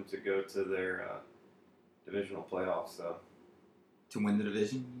picked him to go to their divisional playoffs. So to win the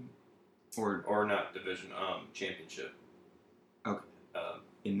division, or not division, championship. Okay.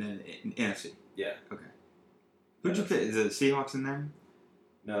 In the NFC. Yeah. Okay. Who'd you pick? Is it Seahawks in them?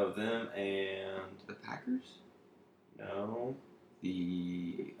 No, them and the Packers. No.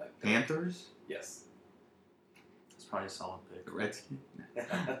 The Panthers. Yes. It's probably a solid pick. The Redskins.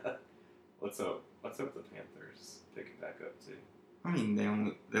 Let's hope the Panthers pick it back up too. I mean,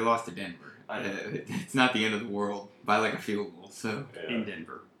 they lost to Denver. It's not the end of the world by like a field goal. So in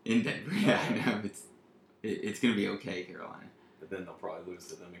Denver. In Denver, yeah, I know it's gonna be okay, Carolina. But then they'll probably lose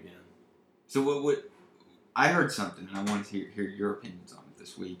to them again. So what I heard something, and I wanted to hear your opinions on it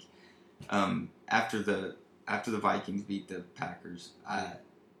this week. After the Vikings beat the Packers,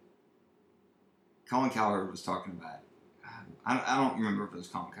 Colin Cowherd was talking about. I don't remember if it was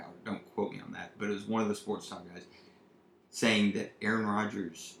Colin Cowherd. Don't quote me on that, but it was one of the sports talk guys saying that Aaron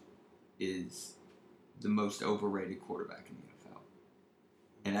Rodgers is the most overrated quarterback in the NFL.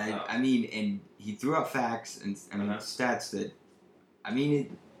 And I mean, and he threw out facts and stats that,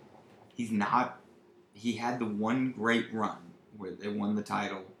 he's not. He had the one great run where they won the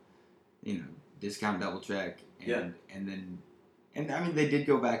title, discount double check, and they did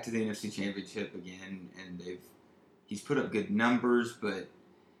go back to the NFC Championship again, and he's put up good numbers, but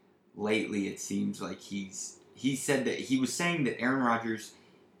lately it seems like he said that he was saying that Aaron Rodgers,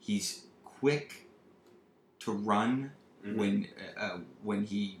 he's quick to run when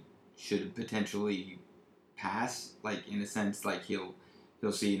he should potentially pass, like in a sense, like he'll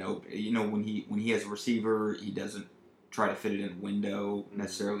see when he has a receiver, he doesn't try to fit it in a window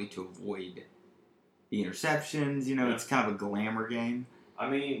necessarily to avoid the interceptions. It's kind of a glamour game. I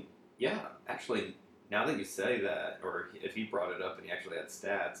mean, yeah, actually, now that you say that, or if he brought it up and he actually had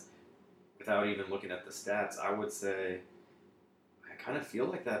stats, without even looking at the stats, I would say I kind of feel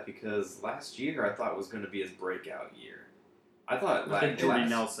like that because last year I thought was going to be his breakout year. I think Jordy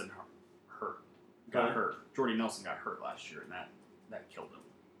Nelson got hurt. Jordy Nelson got hurt last year, and that killed him.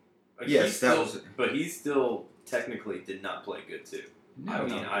 But he still technically did not play good too. No,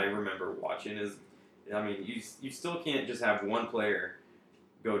 I remember watching his. You still can't just have one player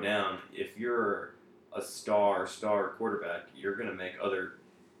go down. If you're a star quarterback, you're gonna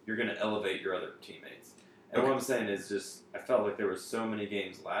elevate your other teammates. And what I'm saying is just, I felt like there were so many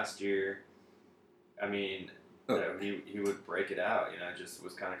games last year. He would break it out. It just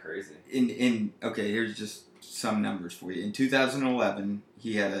was kind of crazy. Here's just some numbers for you. In 2011,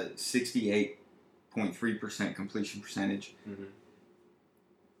 he had a 68.3% completion percentage. Mm-hmm.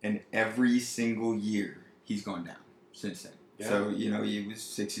 And every single year, he's gone down since then. Yeah. So, he was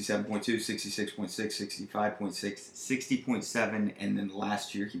 67.2, 66.6, 65.6, 60.7, and then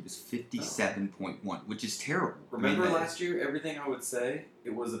last year he was 57.1, which is terrible. Remember last year, everything I would say,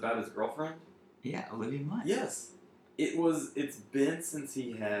 it was about his girlfriend? Yeah, Olivia Munn. Yes. It's been since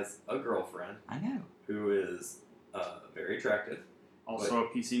he has a girlfriend. I know. Who is very attractive. Also a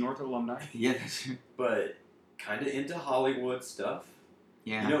PC North alumni. Yeah, that's true. But kind of into Hollywood stuff.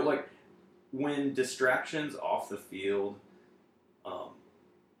 Yeah. Like when distractions off the field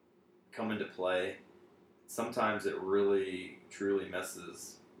come into play, sometimes it really, truly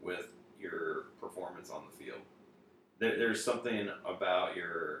messes with your performance on the field. There's something about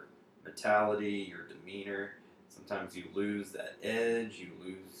your mentality, your demeanor. Sometimes you lose that edge, you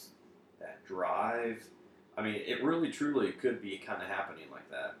lose that drive. It really, truly could be kind of happening like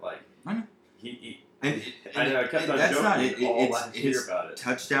that. Like, I know. I know, I kept on joking all last year about it.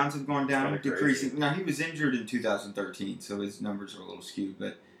 Touchdowns have gone down, decreasing. Now, he was injured in 2013, so his numbers are a little skewed.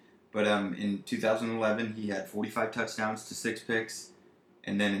 But in 2011, he had 45 touchdowns to 6 picks.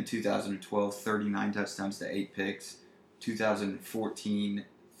 And then in 2012, 39 touchdowns to 8 picks. 2014,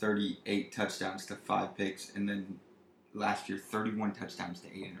 38 touchdowns to 5 picks. And then last year, 31 touchdowns to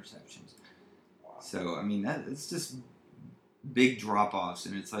 8 interceptions. Wow. So, it's just big drop-offs.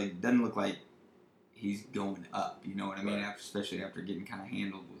 And it's like, doesn't look like he's going up, you know what I mean? Right. Especially after getting kind of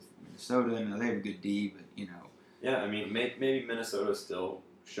handled with Minnesota. They have a good D, but, Yeah, maybe Minnesota still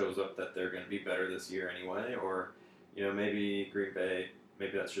shows up that they're going to be better this year anyway. Or, maybe Green Bay,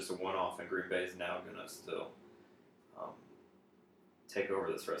 maybe that's just a one-off and Green Bay is now going to still take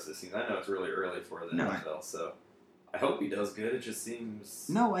over this rest of the season. I know it's really early for the NFL, so I hope he does good. It just seems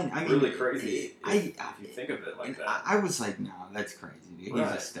really crazy if you think of it like that. I was like, no, that's crazy. Dude. He's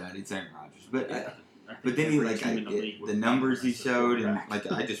a stud. It's Aaron Rodgers. But then the numbers he showed, and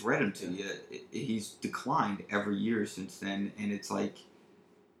I just read them to you, he's declined every year since then, and it's like,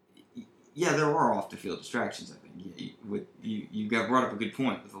 yeah, there are off the field distractions. I think you got brought up a good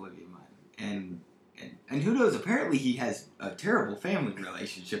point with Olivia Munn, and who knows? Apparently, he has a terrible family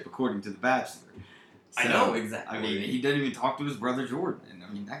relationship, according to The Bachelor. So, I know exactly. He doesn't even talk to his brother Jordan, and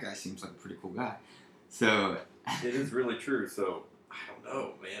that guy seems like a pretty cool guy. So it is really true. So. I don't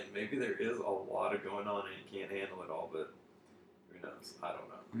know, man. Maybe there is a lot of going on and you can't handle it all, but who knows? I don't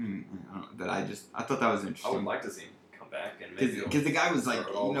know. But I thought that was interesting. I would like to see him come back and maybe because the guy was like,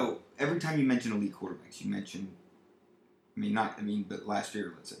 every time you mention elite quarterbacks, you mention, but last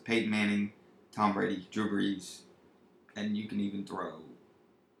year, let's say Peyton Manning, Tom Brady, Drew Brees, and you can even throw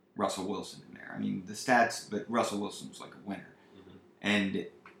Russell Wilson in there. I mean, the stats, but Russell Wilson was like a winner. Mm-hmm. And,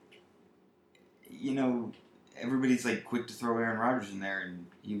 you know, everybody's like quick to throw Aaron Rodgers in there, and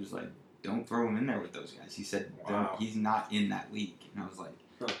he was like, don't throw him in there with those guys. He said he's not in that league. And I was like,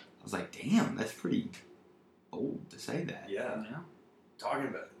 damn, that's pretty bold to say that. Yeah.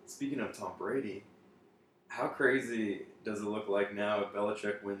 Speaking of Tom Brady, how crazy does it look like now if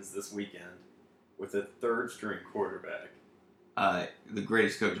Belichick wins this weekend with a third-string quarterback? The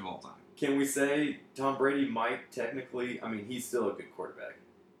greatest coach of all time. Can we say Tom Brady might technically, I mean, he's still a good quarterback,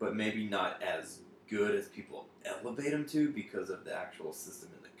 but maybe not as good as people elevate him to because of the actual system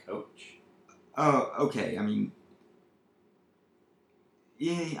and the coach? Oh, okay. I mean,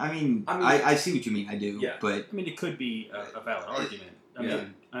 yeah, I see what you mean. I do. Yeah. But I mean, it could be a valid argument. I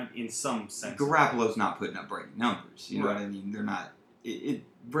mean, in some sense. Garoppolo's not putting up Brady numbers. You know what I mean? They're not.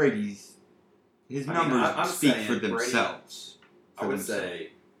 Brady's... His numbers speak for themselves. I would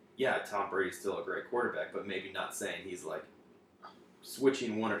say, yeah, Tom Brady's still a great quarterback, but maybe not saying he's like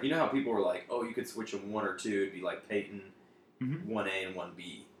switching one or... You know how people were like, oh, you could switch him one or two. It'd be like Peyton, 1A and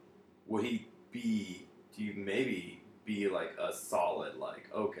 1B. Will he be... Do you maybe be like a solid, like,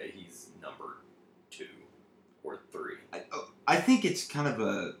 okay, he's number 2 or 3? I think it's kind of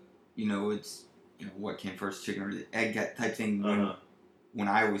a, what came first, chicken or the egg type thing. When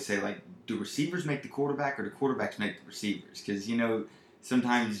I always say, like, do receivers make the quarterback or do quarterbacks make the receivers? Because,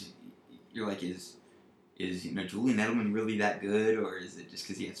 sometimes you're like, is Julian Edelman really that good, or is it just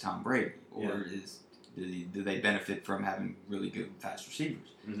because he has Tom Brady? Or do they benefit from having really good, fast receivers?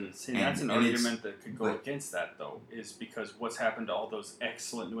 Mm-hmm. See, that's an argument that could go against that, though, is because what's happened to all those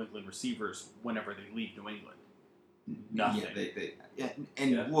excellent New England receivers whenever they leave New England? Nothing. To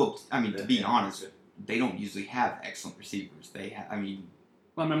be honest, they don't usually have excellent receivers. They have,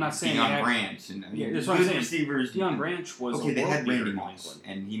 well, I'm not saying Deion Branch and that's what I'm saying. Receivers. Deion Branch was okay. They had Randy Moss, Moss,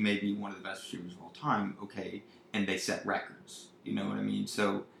 and he may be one of the best receivers of all time. Okay, and they set records. You know what I mean?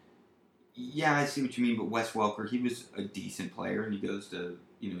 So, yeah, I see what you mean. But Wes Welker, he was a decent player, and he goes to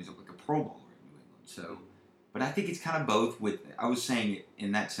he's like a Pro Bowler in New England. So, but I think it's kind of both. I was saying it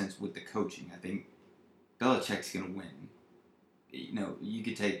in that sense with the coaching. I think Belichick's going to win. You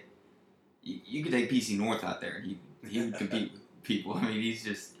could take PC North out there, and he would compete with people. I mean, he's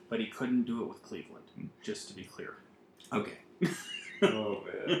just... But he couldn't do it with Cleveland, just to be clear. Okay. Oh,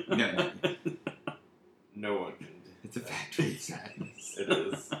 man. No. No one can... It's a factory of sadness. It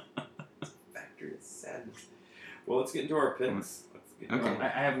is. It's a factory of sadness. Well, let's get into our picks. Okay. I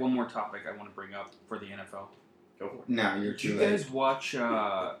have one more topic I want to bring up for the NFL. Go for it. No, you're too late. Did you guys watch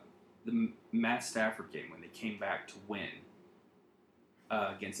the Matt Stafford game when they came back to win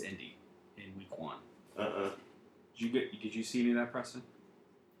against Indy in Week 1? Did you see any of that, Preston?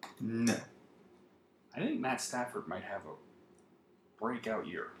 No. I think Matt Stafford might have a breakout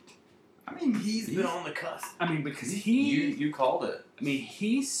year. I mean, he's been on the cusp. I mean, because you called it. I mean,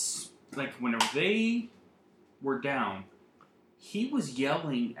 he's like whenever they were down, he was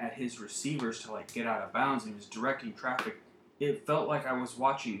yelling at his receivers to like get out of bounds, and he was directing traffic. It felt like I was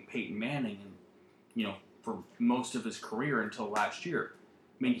watching Peyton Manning, and for most of his career until last year.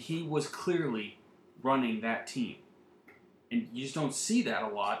 I mean, he was clearly running that team. And you just don't see that a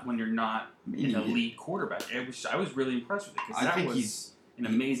lot when you're not an elite quarterback. I was really impressed with it because that was an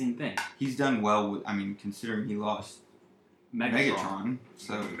amazing thing. He's done well with, considering he lost Megatron.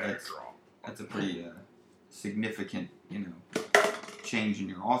 So that's a pretty significant, change in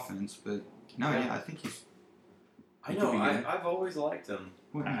your offense. But I think he's... I know, I've always liked him.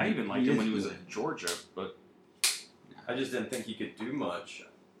 Well, I even liked him when he was at Georgia, but... I just didn't think he could do much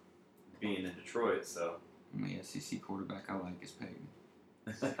being in Detroit, so... Only SEC quarterback I like is Peyton.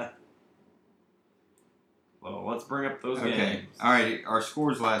 Well, let's bring up those games. Okay, all right, our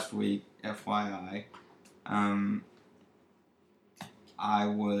scores last week, FYI. I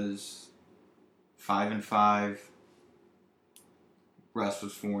was 5-5. Russ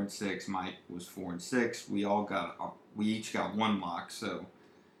was 4-6. Mike was 4-6. We each got one lock. So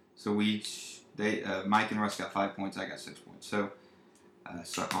Mike and Russ got 5 points. I got 6 points. So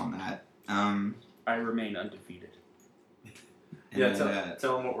suck on that. I remain undefeated. Yeah,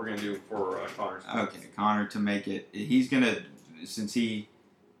 tell him what we're gonna do for Connor's. Okay, Connor, to make it, he's gonna, since he,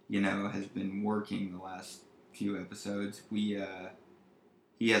 has been working the last few episodes. He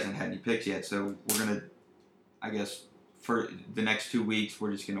hasn't had any picks yet, so we're gonna, I guess, for the next 2 weeks,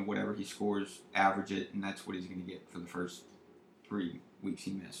 we're just gonna whatever he scores, average it, and that's what he's gonna get for the first 3 weeks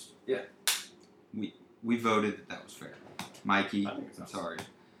he missed. Yeah. We voted that was fair. Mikey, I'm sorry.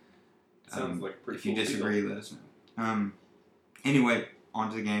 Sounds like pretty. If you disagree, let us know. Anyway, on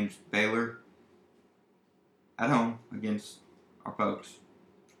to the games. Baylor. At home against our folks.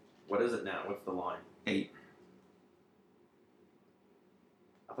 What is it now? What's the line? 8.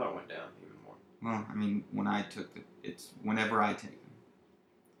 I thought it went down even more. Well, I mean, when I took it's whenever I take them.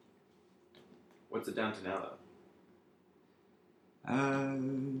 What's it down to now, though?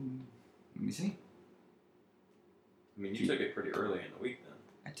 Let me see. I mean, you took it pretty early in the week then.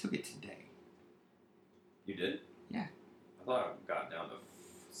 I took it today. You did? Yeah. I thought it got down to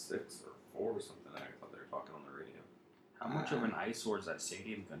 6 or 4 or something. I thought they were talking on the radio. How much of an eyesore is that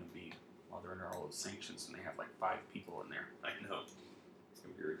stadium going to be while they're under all those sanctions and they have like 5 people in there? I know. It's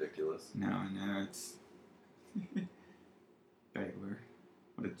going to be ridiculous. No, it's Baylor.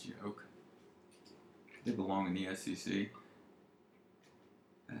 What a joke. They belong in the SEC.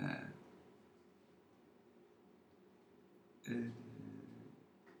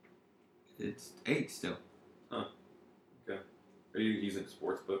 It's 8 still. Huh. Okay. Are you using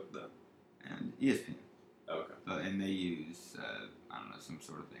Sportsbook though? And ESPN. Oh, okay. And they use, I don't know, some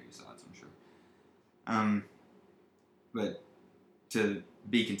sort of Vegas odds, I'm sure. But to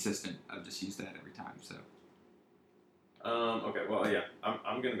be consistent, I've just used that every time, so. Okay, well, yeah.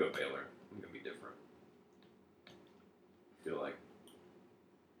 I'm going to go Baylor. I'm going to be different. I feel like.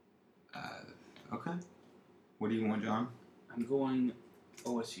 Okay. What do you want, John? I'm going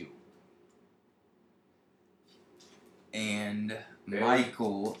OSU. And Baylor.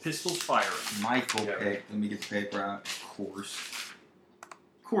 Michael. Pistols firing. Michael Yeah, picked. Let me get the paper out. Of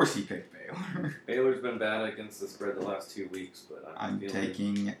course he picked Baylor. Baylor's been bad against the spread the last 2 weeks, but I'm feeling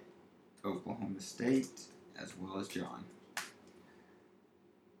taking Oklahoma State as well as John.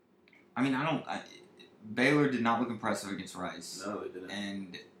 I mean, Baylor did not look impressive against Rice. No, they didn't.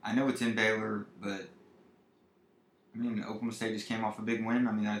 And I know it's in Baylor, but I mean, Oklahoma State just came off a big win.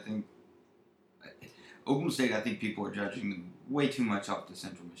 I mean, I think Oklahoma State, I think people are judging them way too much off the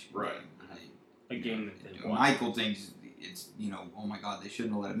Central Michigan Right. game. A game that they won. Michael thinks it's, oh my God, they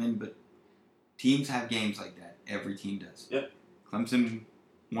shouldn't have let him in, but teams have games like that. Every team does. Yep. Clemson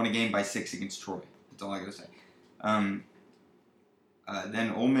won a game by 6 against Troy. That's all I gotta say.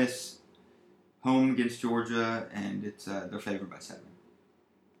 Then Ole Miss home against Georgia, and it's they're favored by 7.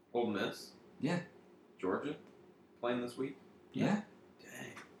 Ole Miss? Yeah. Georgia? Playing this week? Yeah.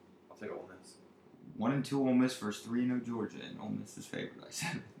 Dang. I'll take Ole Miss. 1-2 Ole Miss versus 3-0 Georgia, and Ole Miss is favored by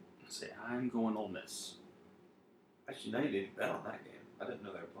 7. Say, I'm going Ole Miss. Actually, now you didn't bet on that game. I didn't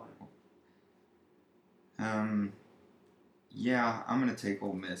know they were playing. Yeah, I'm gonna take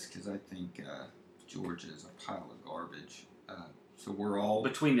Ole Miss because I think Georgia is a pile of garbage. So we're all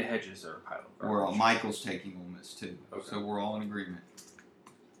Between the hedges, they're a pile of garbage. we're all Michael's taking Ole Miss too. Okay. So we're all in agreement.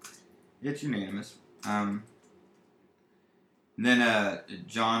 It's unanimous. Then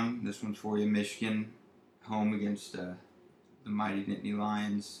John, this one's for you. Michigan home against the mighty Nittany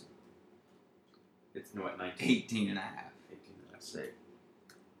Lions. It's what, 19? 18 and a half. 18 and a half. Say,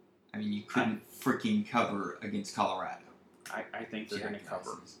 I mean, you couldn't freaking cover against Colorado. I think they're going to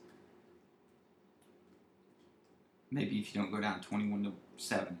cover. Maybe if you don't go down 21-7 in the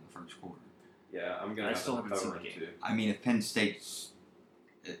first quarter. Yeah, I'm going I to still have to haven't seen cover the them game. too. I mean, if Penn State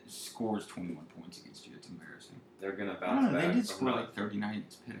scores 21 points against you, it's embarrassing. They're going to I bounce don't know, back. they did from score not- like 39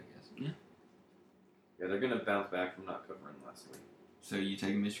 against Pitt, I guess. Yeah, they're going to bounce back from not covering last week. So you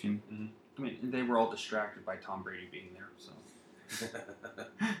take Michigan? I mean, they were all distracted by Tom Brady being there, so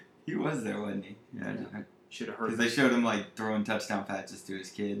He was there, wasn't he? Yeah. should have heard. Because they showed him like throwing touchdown passes to his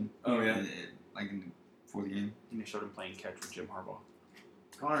kid. Oh, yeah. Before the game. And they showed him playing catch with Jim Harbaugh.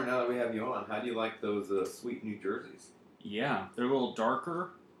 Connor, now that we have you on, how do you like those sweet new jerseys? Yeah, they're a little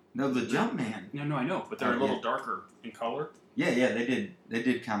darker. No, the jump man. No, I know, but they're Oh, a little yeah. darker in color. Yeah, they did. They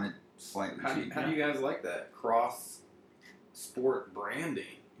did kind of slightly. How do you guys like that? Cross sport branding.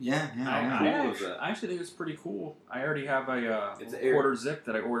 Yeah, I, yeah. Cool is that? I actually think it's pretty cool. I already have a It's quarter zip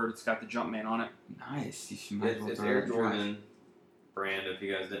that I ordered. It's got the Jumpman on it. Nice. You should might as well It's throw Air it in the trash. Jordan brand. If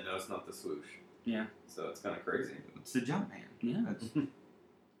you guys didn't know, it's not the swoosh. Yeah. So it's kind of crazy. It's the jump man. Yeah. That's,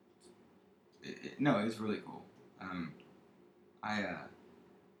 no, it's really cool.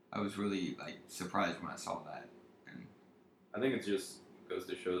 I was really surprised when I saw that. And I think it just goes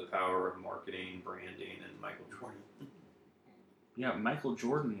to show the power of marketing, branding, and Michael Jordan. Yeah, Michael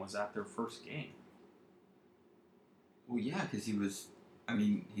Jordan was at their first game. well, yeah, because he's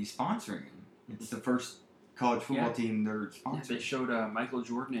sponsoring him. It's the first college football team they're Yeah, sponsoring. they showed Michael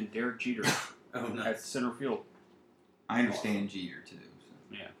Jordan and Derek Jeter Oh, at nice. center field. I understand Jeter too. So,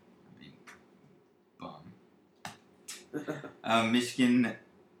 Yeah. bum. Michigan.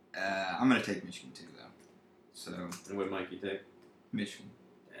 I'm gonna take Michigan too, though. So And what Mikey take? Michigan.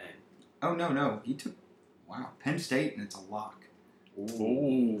 Dang. Oh no, he took. Wow, Penn State, and it's a lock.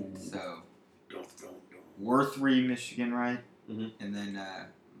 Ooh. So Don't. we're 3 Michigan, right? Mm-hmm. And then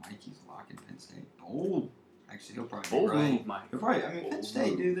Mikey's locking Penn State. Bold. Actually, he'll probably Bold be right. move, Mike. He'll probably. I mean, Bold Penn State,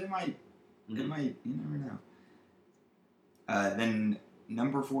 move. dude. They might. Mm-hmm. You never know. Then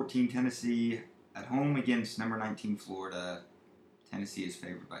number 14 Tennessee at home against number 19 Florida. Tennessee is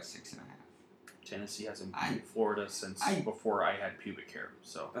favored by 6.5. Tennessee hasn't beat Florida since before I had pubic hair.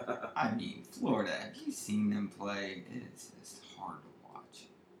 So I mean, Florida. Have you seen them play? It's hard to watch.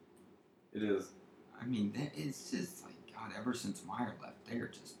 It is. I mean, it's just like God. Ever since Meyer left, they're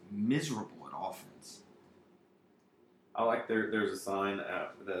just miserable at offense. I like there's a sign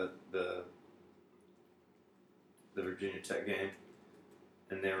at the Virginia Tech game,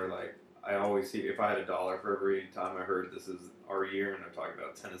 and they were like, I always hear, if I had $1 for every time I heard this is our year, and they're talking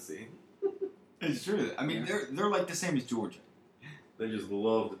about Tennessee. It's true. I mean, they're like the same as Georgia. They just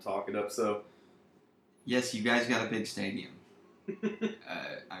love to talk it up. So yes, you guys got a big stadium.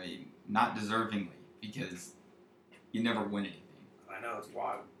 I mean, not deservingly, because you never win anything. I know, it's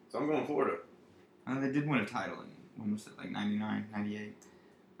wild. So I'm going Florida. They did win a title in, when was it, like 99, 98?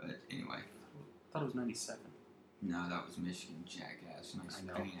 But anyway. I thought it was 97. No, that was Michigan, jackass. Nice I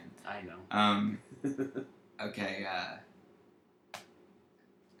know. fan. I know. Okay,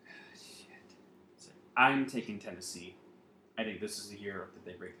 So I'm taking Tennessee. I think this is the year that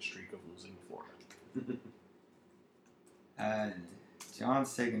they break the streak of losing to Florida.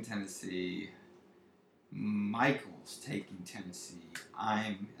 John's taking Tennessee. Michael's taking Tennessee.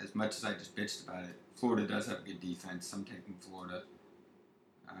 I'm, as much as I just bitched about it, Florida does have a good defense. I'm taking Florida.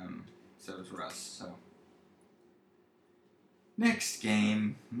 So does Russ. So next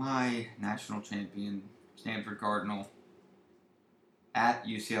game, my national champion, Stanford Cardinal, at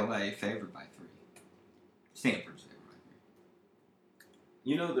UCLA, favored by 3. Stanford's favored by 3.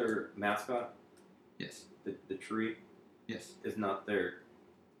 You know their mascot? Yes. The tree? Yes. It's not their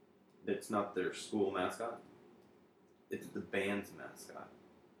school mascot. It's the band's mascot.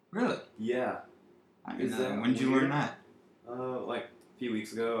 Really? Yeah. I didn't Is know. that When did you weird? learn that? Like a few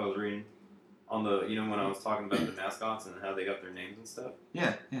weeks ago, I was reading on the, when I was talking about the mascots and how they got their names and stuff.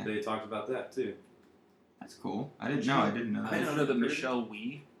 Yeah. They talked about that too. That's cool. I didn't know that. I didn't know that Michelle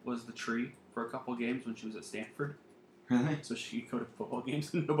Wee was the tree for a couple games when she was at Stanford. Really? So she'd go to football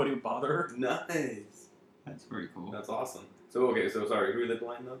games and nobody would bother her. Nice. That's pretty cool. That's awesome. So sorry, who are they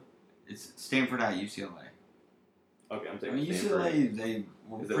playing though? It's Stanford at UCLA. Okay, I'm I taking mean, Stanford. UCLA, they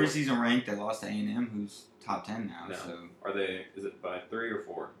were Is it preseason ranked. They lost to A&M, who's top 10 now. No. So Are they? Is it by 3 or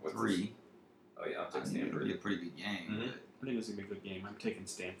 4? What's 3. This? Oh yeah, I'll take I think it'll Stanford. be a pretty good game. Mhm. But I think it's going to be a good game. I'm taking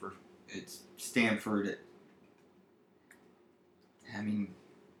Stanford. it's Stanford. I mean,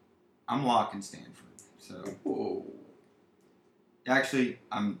 I'm locking Stanford. So Whoa. actually,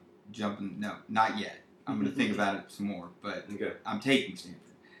 I'm jumping. No, not yet. I'm going to think about it some more. But Okay. I'm taking Stanford.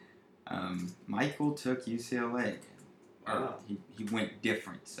 Michael took UCLA again. Wow. He went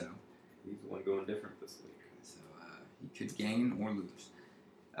different, so He's the one going different this week. he could gain or lose.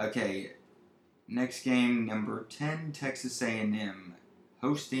 Okay, next game, number 10, Texas A&M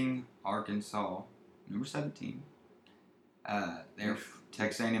hosting Arkansas, number 17. They're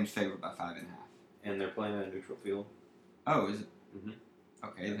Texas A&M's favored by 5.5. And they're playing at a neutral field. Oh, is it? Mhm.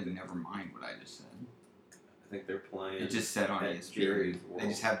 Okay, then never mind what I just said. I think they're playing. It just said on at ESPN. Jerry's They World.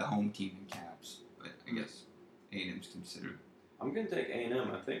 just have the home team in caps, but I guess A&M's considered. I'm gonna take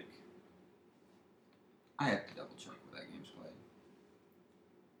A&M. I think. I have to double check where that game's played.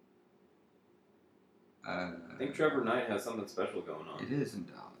 I think Trevor Knight has something special going on. It is in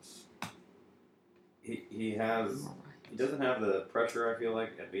Dallas. He has. You are right. He doesn't have the pressure. I feel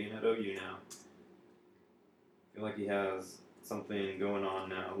like at being at OU now. I feel like he has something going on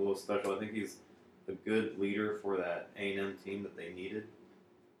now, a little special. I think he's a good leader for that A&M team that they needed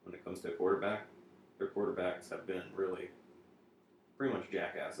when it comes to a quarterback. Their quarterbacks have been really pretty much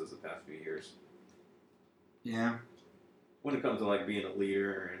jackasses the past few years. Yeah. When it comes to like being a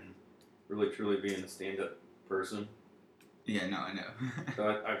leader and really truly being a stand-up person. Yeah, no, I know.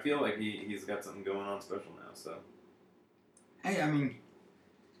 So I feel like he's got something going on special now. So Hey, I mean,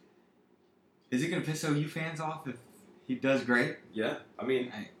 is it going to piss OU fans off if he does great? yeah, I mean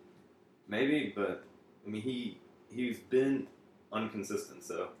Hey. maybe, but I mean he's been inconsistent.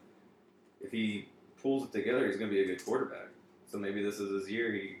 So if he pulls it together, he's going to be a good quarterback. So maybe this is his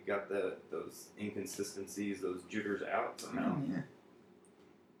year. He got those inconsistencies, those jitters out somehow. Oh, yeah.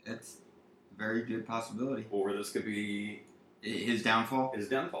 It's a very good possibility. Or this could be His downfall? his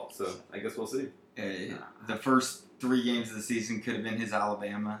downfall. So I guess we'll see. The first 3 games of the season could have been his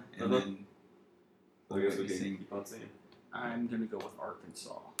Alabama, and Uh-huh. then So I guess we we'll can see. keep on seeing. I'm going to go with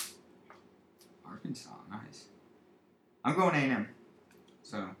Arkansas. Arkansas, nice. I'm going A&M.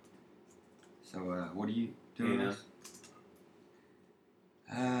 So So, what are you doing?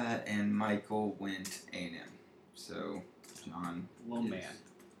 And Michael went A&M. So, John. Little man.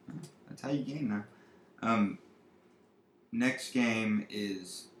 That's how you game now. Next game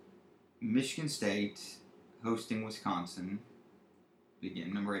is Michigan State hosting Wisconsin. Big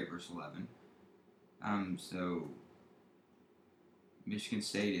game, number 8 versus 11. So, Michigan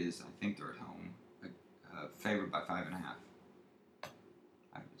State is, I think they're at home, favored by 5.5.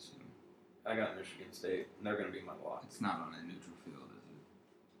 I would assume. I got Michigan State, and they're going to be my lock. It's not on a neutral field, is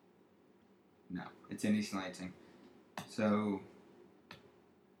it? No, it's in East Lansing. So,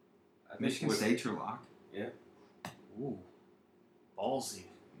 Michigan State's your lock? Yeah. Ooh. Ballsy.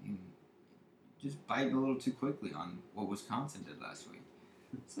 I mean, just biting a little too quickly on what Wisconsin did last week.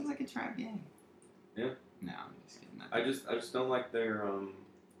 Sounds like a trap game. Yeah. No, I'm just kidding. I just don't like their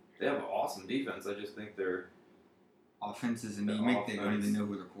they have an awesome defense. I just think their offense is anemic. They don't even know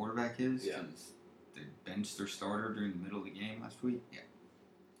who their quarterback is. Yeah. They benched their starter during the middle of the game last week. Yeah.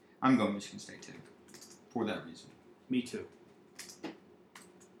 I'm going Michigan State too. For that reason. Me too.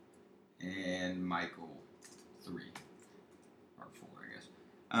 And Michael 3. Or 4, I guess.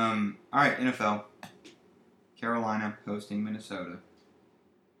 Alright, NFL. Carolina hosting Minnesota.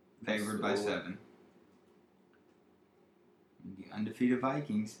 Favored by 7. The undefeated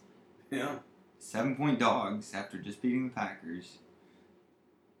Vikings. Yeah. 7-point dogs after just beating the Packers.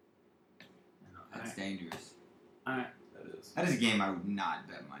 That's dangerous. That is. That is a game I would not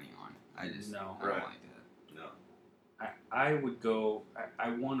bet money on. I don't like that. No. I would go.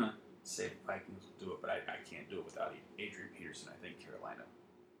 I want to say the Vikings will do it, but I can't do it without Adrian Peterson. I think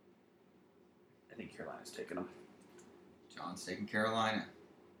Carolina's taking them. John's taking Carolina.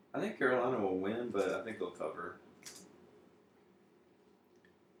 I think Carolina will win, but I think they'll cover.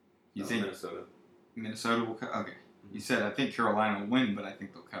 You think Minnesota will cover? Okay. Mm-hmm. You said I think Carolina will win, but I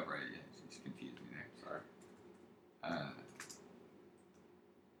think they'll cover it. Yeah, you just confused me there. Sorry.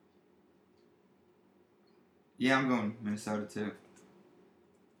 Yeah, I'm going Minnesota too.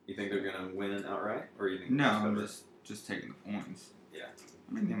 You think they're gonna win outright, or you think? No, I'm just taking the points. Yeah.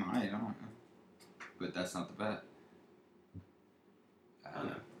 I mean, they might. I don't know. But that's not the bet. I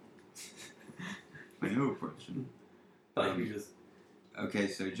know. My new question. Like you just. Okay,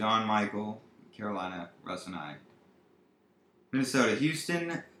 so John, Michael, Carolina, Russ, and I. Minnesota,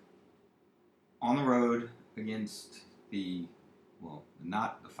 Houston, on the road against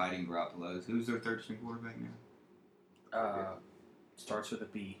not the Fighting Garoppolos. Who's their third-string quarterback now? Starts with a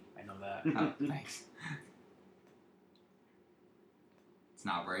B. I know that. Oh, thanks. It's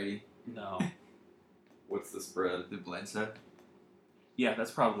not Brady. No. What's the spread? The Bledsoe. Yeah,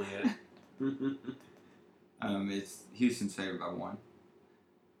 that's probably it. It's Houston's favored by 1.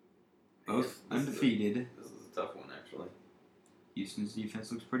 Both undefeated. This is a tough one, actually. Houston's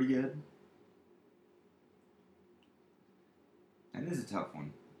defense looks pretty good. That is a tough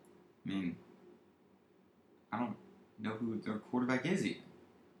one. I mean, I don't know who their quarterback is even.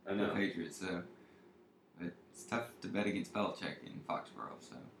 I know. The Patriots, so. But it's tough to bet against Belichick in Foxborough,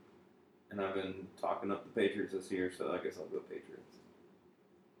 so. And I've been talking up the Patriots this year, so I guess I'll go Patriots.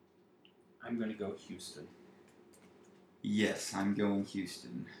 I'm going to go Houston. Yes, I'm going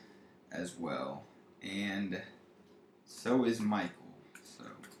Houston as well. And so is Michael. So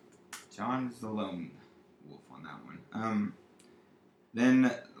John is the lone wolf on that one. Then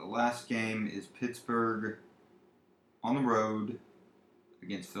the last game is Pittsburgh on the road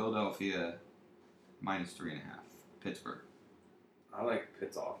against Philadelphia, -3.5. Pittsburgh. I like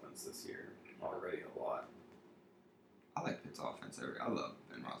Pitt's offense this year already a lot. I like Pitt's offense. I love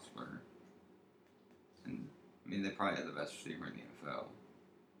Ben Roethlisberger. And, I mean, they probably have the best receiver in the NFL.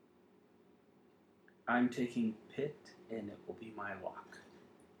 I'm taking Pitt, and it will be my lock.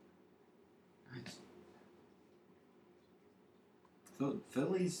 Nice.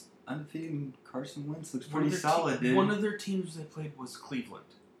 Philly's undefeated Carson Wentz looks pretty solid, dude. One of their teams they played was Cleveland.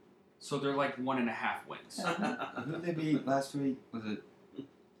 So they're like 1.5 wins. Who did they beat last week? Was it?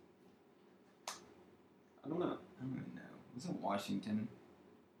 I don't know. I don't even know. Was it Washington?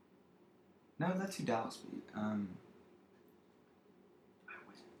 No, that's who Dallas beat.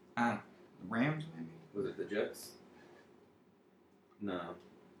 The Rams, maybe? Was it the Jets? No.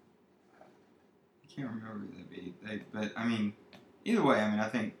 I can't remember who they beat. But, I mean, either way, I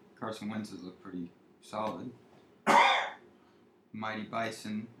think Carson Wentz has looked pretty solid. Mighty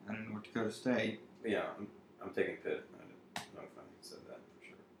Bison out of North Dakota State. Yeah, I'm taking Pitt. I don't know if I said that for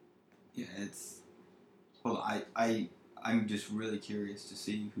sure. Yeah, it's... Hold on, I'm just really curious to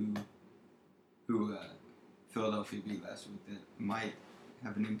see who Philadelphia beat last week that might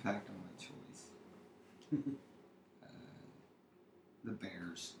have an impact on my choice. The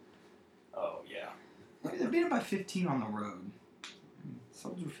Bears. Oh, yeah. They beat them by 15 on the road.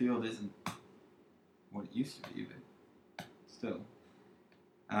 Soldier Field isn't what it used to be, but still.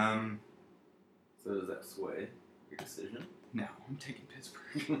 So does that sway your decision? No, I'm taking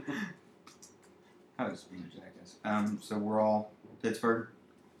Pittsburgh. I was being a jackass. So we're all Pittsburgh?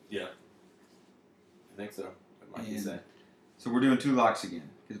 Yeah. I think so. What Mikey say? So we're doing 2 locks again,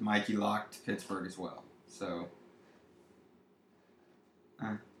 because Mikey locked Pittsburgh as well. So.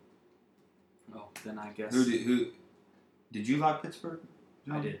 Oh, then I guess. Who did you lock Pittsburgh,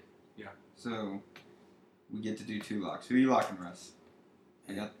 John? I did, yeah. So we get to do 2 locks. Who are you locking, Russ?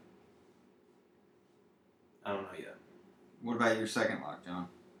 I don't know yet. What about your second lock, John?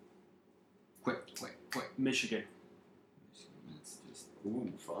 Quick. Michigan. It's just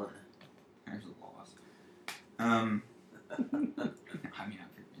Ooh, fun. there's a loss. I mean, I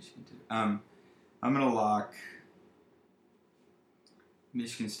picked Michigan too. I'm gonna lock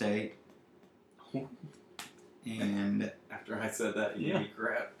Michigan State. And After I said that, you gave me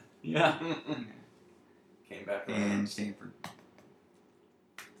crap. Yeah. Came back around. and Stanford.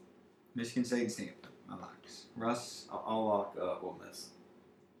 Michigan State and Stanford. My locks. Russ. I'll lock Ole Miss.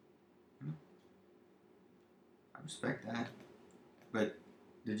 I respect that. But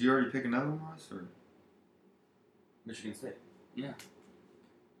did you already pick another one, Russ? Or? Michigan State. Yeah.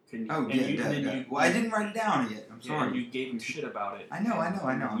 Can you, Oh, and yeah, you, and then duh. you, Well, I didn't write it down yet. I'm yeah, sorry. you gave him shit about it. I know.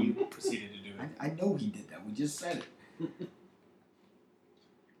 And you proceeded to do it. I know he did that. We just said it.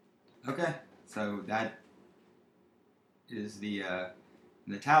 Okay. So that is the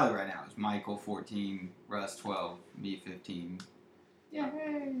tally right now is Michael 14, Russ 12, me 15.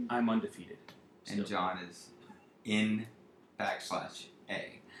 Yay! I'm undefeated. And Still. John is in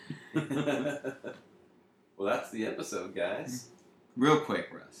 /A. Well, that's the episode, guys. Real quick,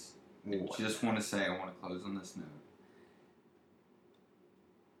 Russ. What? Just want to say, I want to close on this note.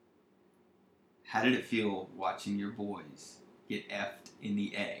 How did it feel watching your boys get effed in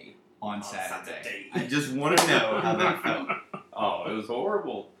the A on Saturday? I just want to know how that felt. Oh, it was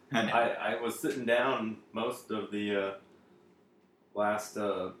horrible. I know. I was sitting down most of the last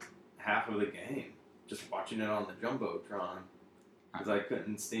half of the game, just watching it on the Jumbotron, because I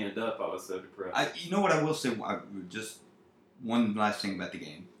couldn't stand up. I was so depressed. You know what I will say? Just one last thing about the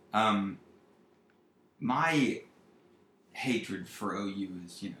game. My hatred for OU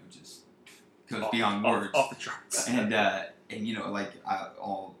is, just goes beyond words. Off the charts. And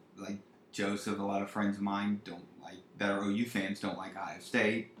Joseph, a lot of friends of mine that are OU fans don't like Ohio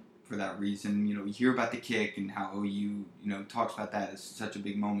State for that reason. You hear about the kick and how OU, talks about that as such a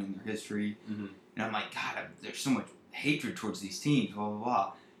big moment in their history. Mm-hmm. And I'm like, God, there's so much hatred towards these teams, blah, blah,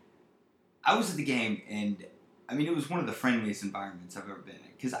 blah. I was at the game, and, it was one of the friendliest environments I've ever been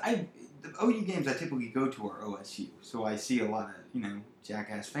in. Because the OU games I typically go to are OSU, so I see a lot of,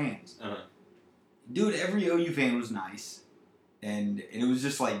 jackass fans. Uh-huh. Dude, every OU fan was nice, and it was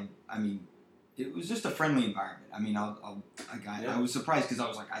just like, it was just a friendly environment. I was surprised because I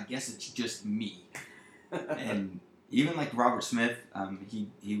was like, I guess it's just me. And even like Robert Smith,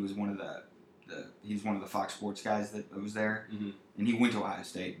 he was one of he's one of the Fox Sports guys that was there, mm-hmm. and he went to Ohio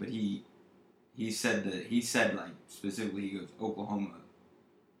State, but he said like specifically, he goes, Oklahoma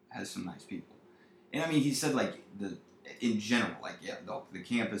has some nice people, and he said like in general, like the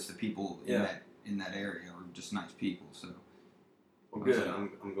campus, the people in that area are just nice people. So. Well, good.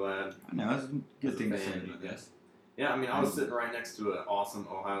 I'm glad. I know, it's a good thing to say fan, about this. Yeah, I was sitting right next to an awesome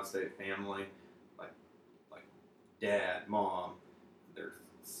Ohio State family, like dad, mom, their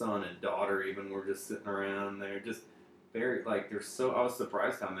son and daughter even were just sitting around there, just very, I was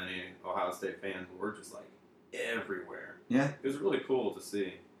surprised how many Ohio State fans were just, everywhere. Yeah. It was really cool to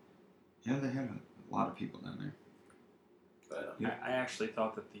see. Yeah, they had a lot of people down there. But, I actually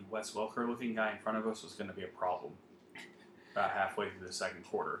thought that the Wes Welker looking guy in front of us was going to be a problem. About halfway through the second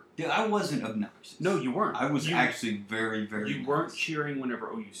quarter. Dude, I wasn't obnoxious. No, you weren't. I was actually very, very You nice. weren't cheering whenever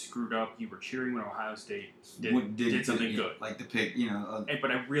OU screwed up. You were cheering when Ohio State did something good. Like the pick,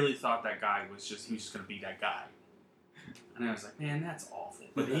 But I really thought that guy was just going to be that guy. And I was like, man, that's awful.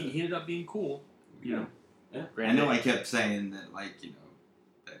 But he ended up being cool, Yeah. I know I kept saying that,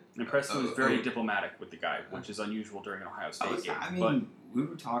 And Preston was very diplomatic with the guy, which is unusual during an Ohio State game. We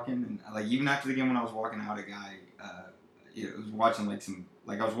were talking, and even after the game when I was walking out, a guy, was watching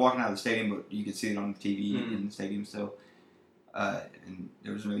I was walking out of the stadium, but you could see it on the TV in the stadium still. And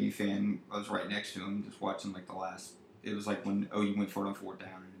there was an OU fan. I was right next to him, just watching the last. It was when OU went for it on 4th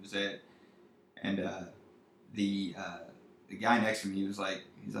down, and it was it. And the guy next to me, he's like,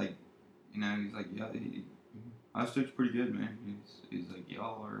 yeah, Ohio State's pretty good, man. He's like,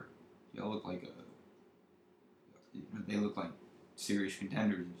 y'all look like they look like serious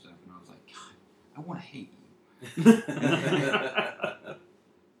contenders and stuff, and I was like, God, I want to hate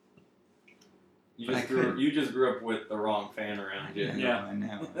you. You just grew up with the wrong fan around you. Yeah. I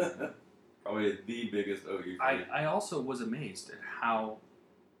know. Probably the biggest OU fan. I also was amazed at how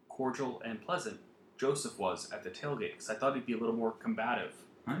cordial and pleasant Joseph was at the tailgate, because I thought he'd be a little more combative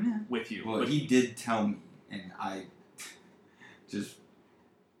I know. with you. Well, he did tell me, and I just,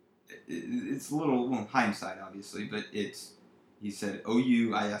 it's a little, hindsight, obviously, but he said,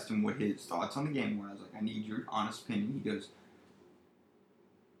 OU, I asked him what his thoughts on the game were. I was like, I need your honest opinion. He goes,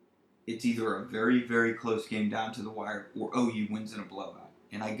 it's either a very, very close game down to the wire, or OU wins in a blowout.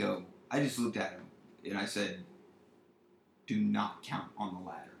 And I just looked at him, and I said, do not count on the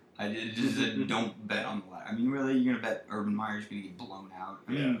ladder. I just said, don't bet on the ladder. I mean, really, you're going to bet Urban Meyer's going to get blown out?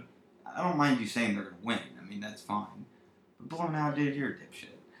 I mean, I don't mind you saying they're going to win. I mean, that's fine. But blown out, dude, you're a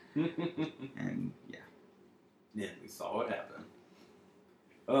dipshit. And, yeah. Yeah, we saw what happened.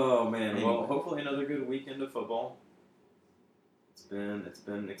 Oh, man. Anyway. Well, hopefully another good weekend of football. It's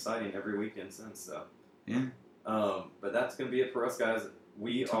been exciting every weekend since, so. Yeah. But that's going to be it for us, guys.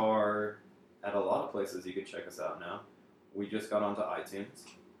 We are at a lot of places you can check us out now. We just got onto iTunes.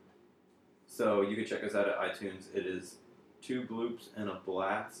 So you can check us out at iTunes. It is 2 Bloops and a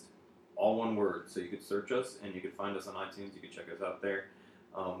Blast, all one word. So you could search us and you could find us on iTunes. You can check us out there.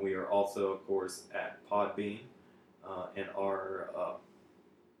 We are also, of course, at Podbean. And our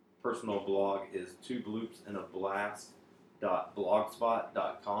personal blog is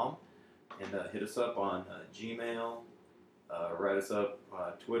 2bloopsandablast.blogspot.com. And hit us up on Gmail. Write us up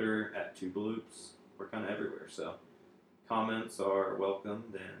Twitter at 2Bloops. We're kind of everywhere, so comments are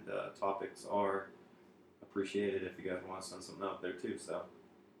welcomed and topics are appreciated if you guys want to send something out there too. So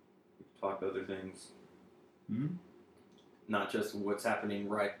we can talk other things, not just what's happening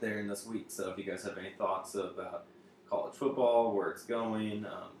right there in this week. So if you guys have any thoughts about college football, where it's going,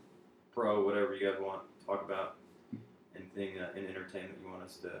 pro, whatever you guys want to talk about, anything in entertainment you want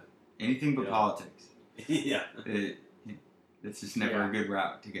us to... Anything but politics. Yeah. It's just never a good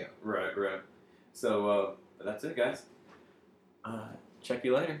route to go. Right. So, but that's it, guys. Check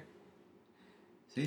you later.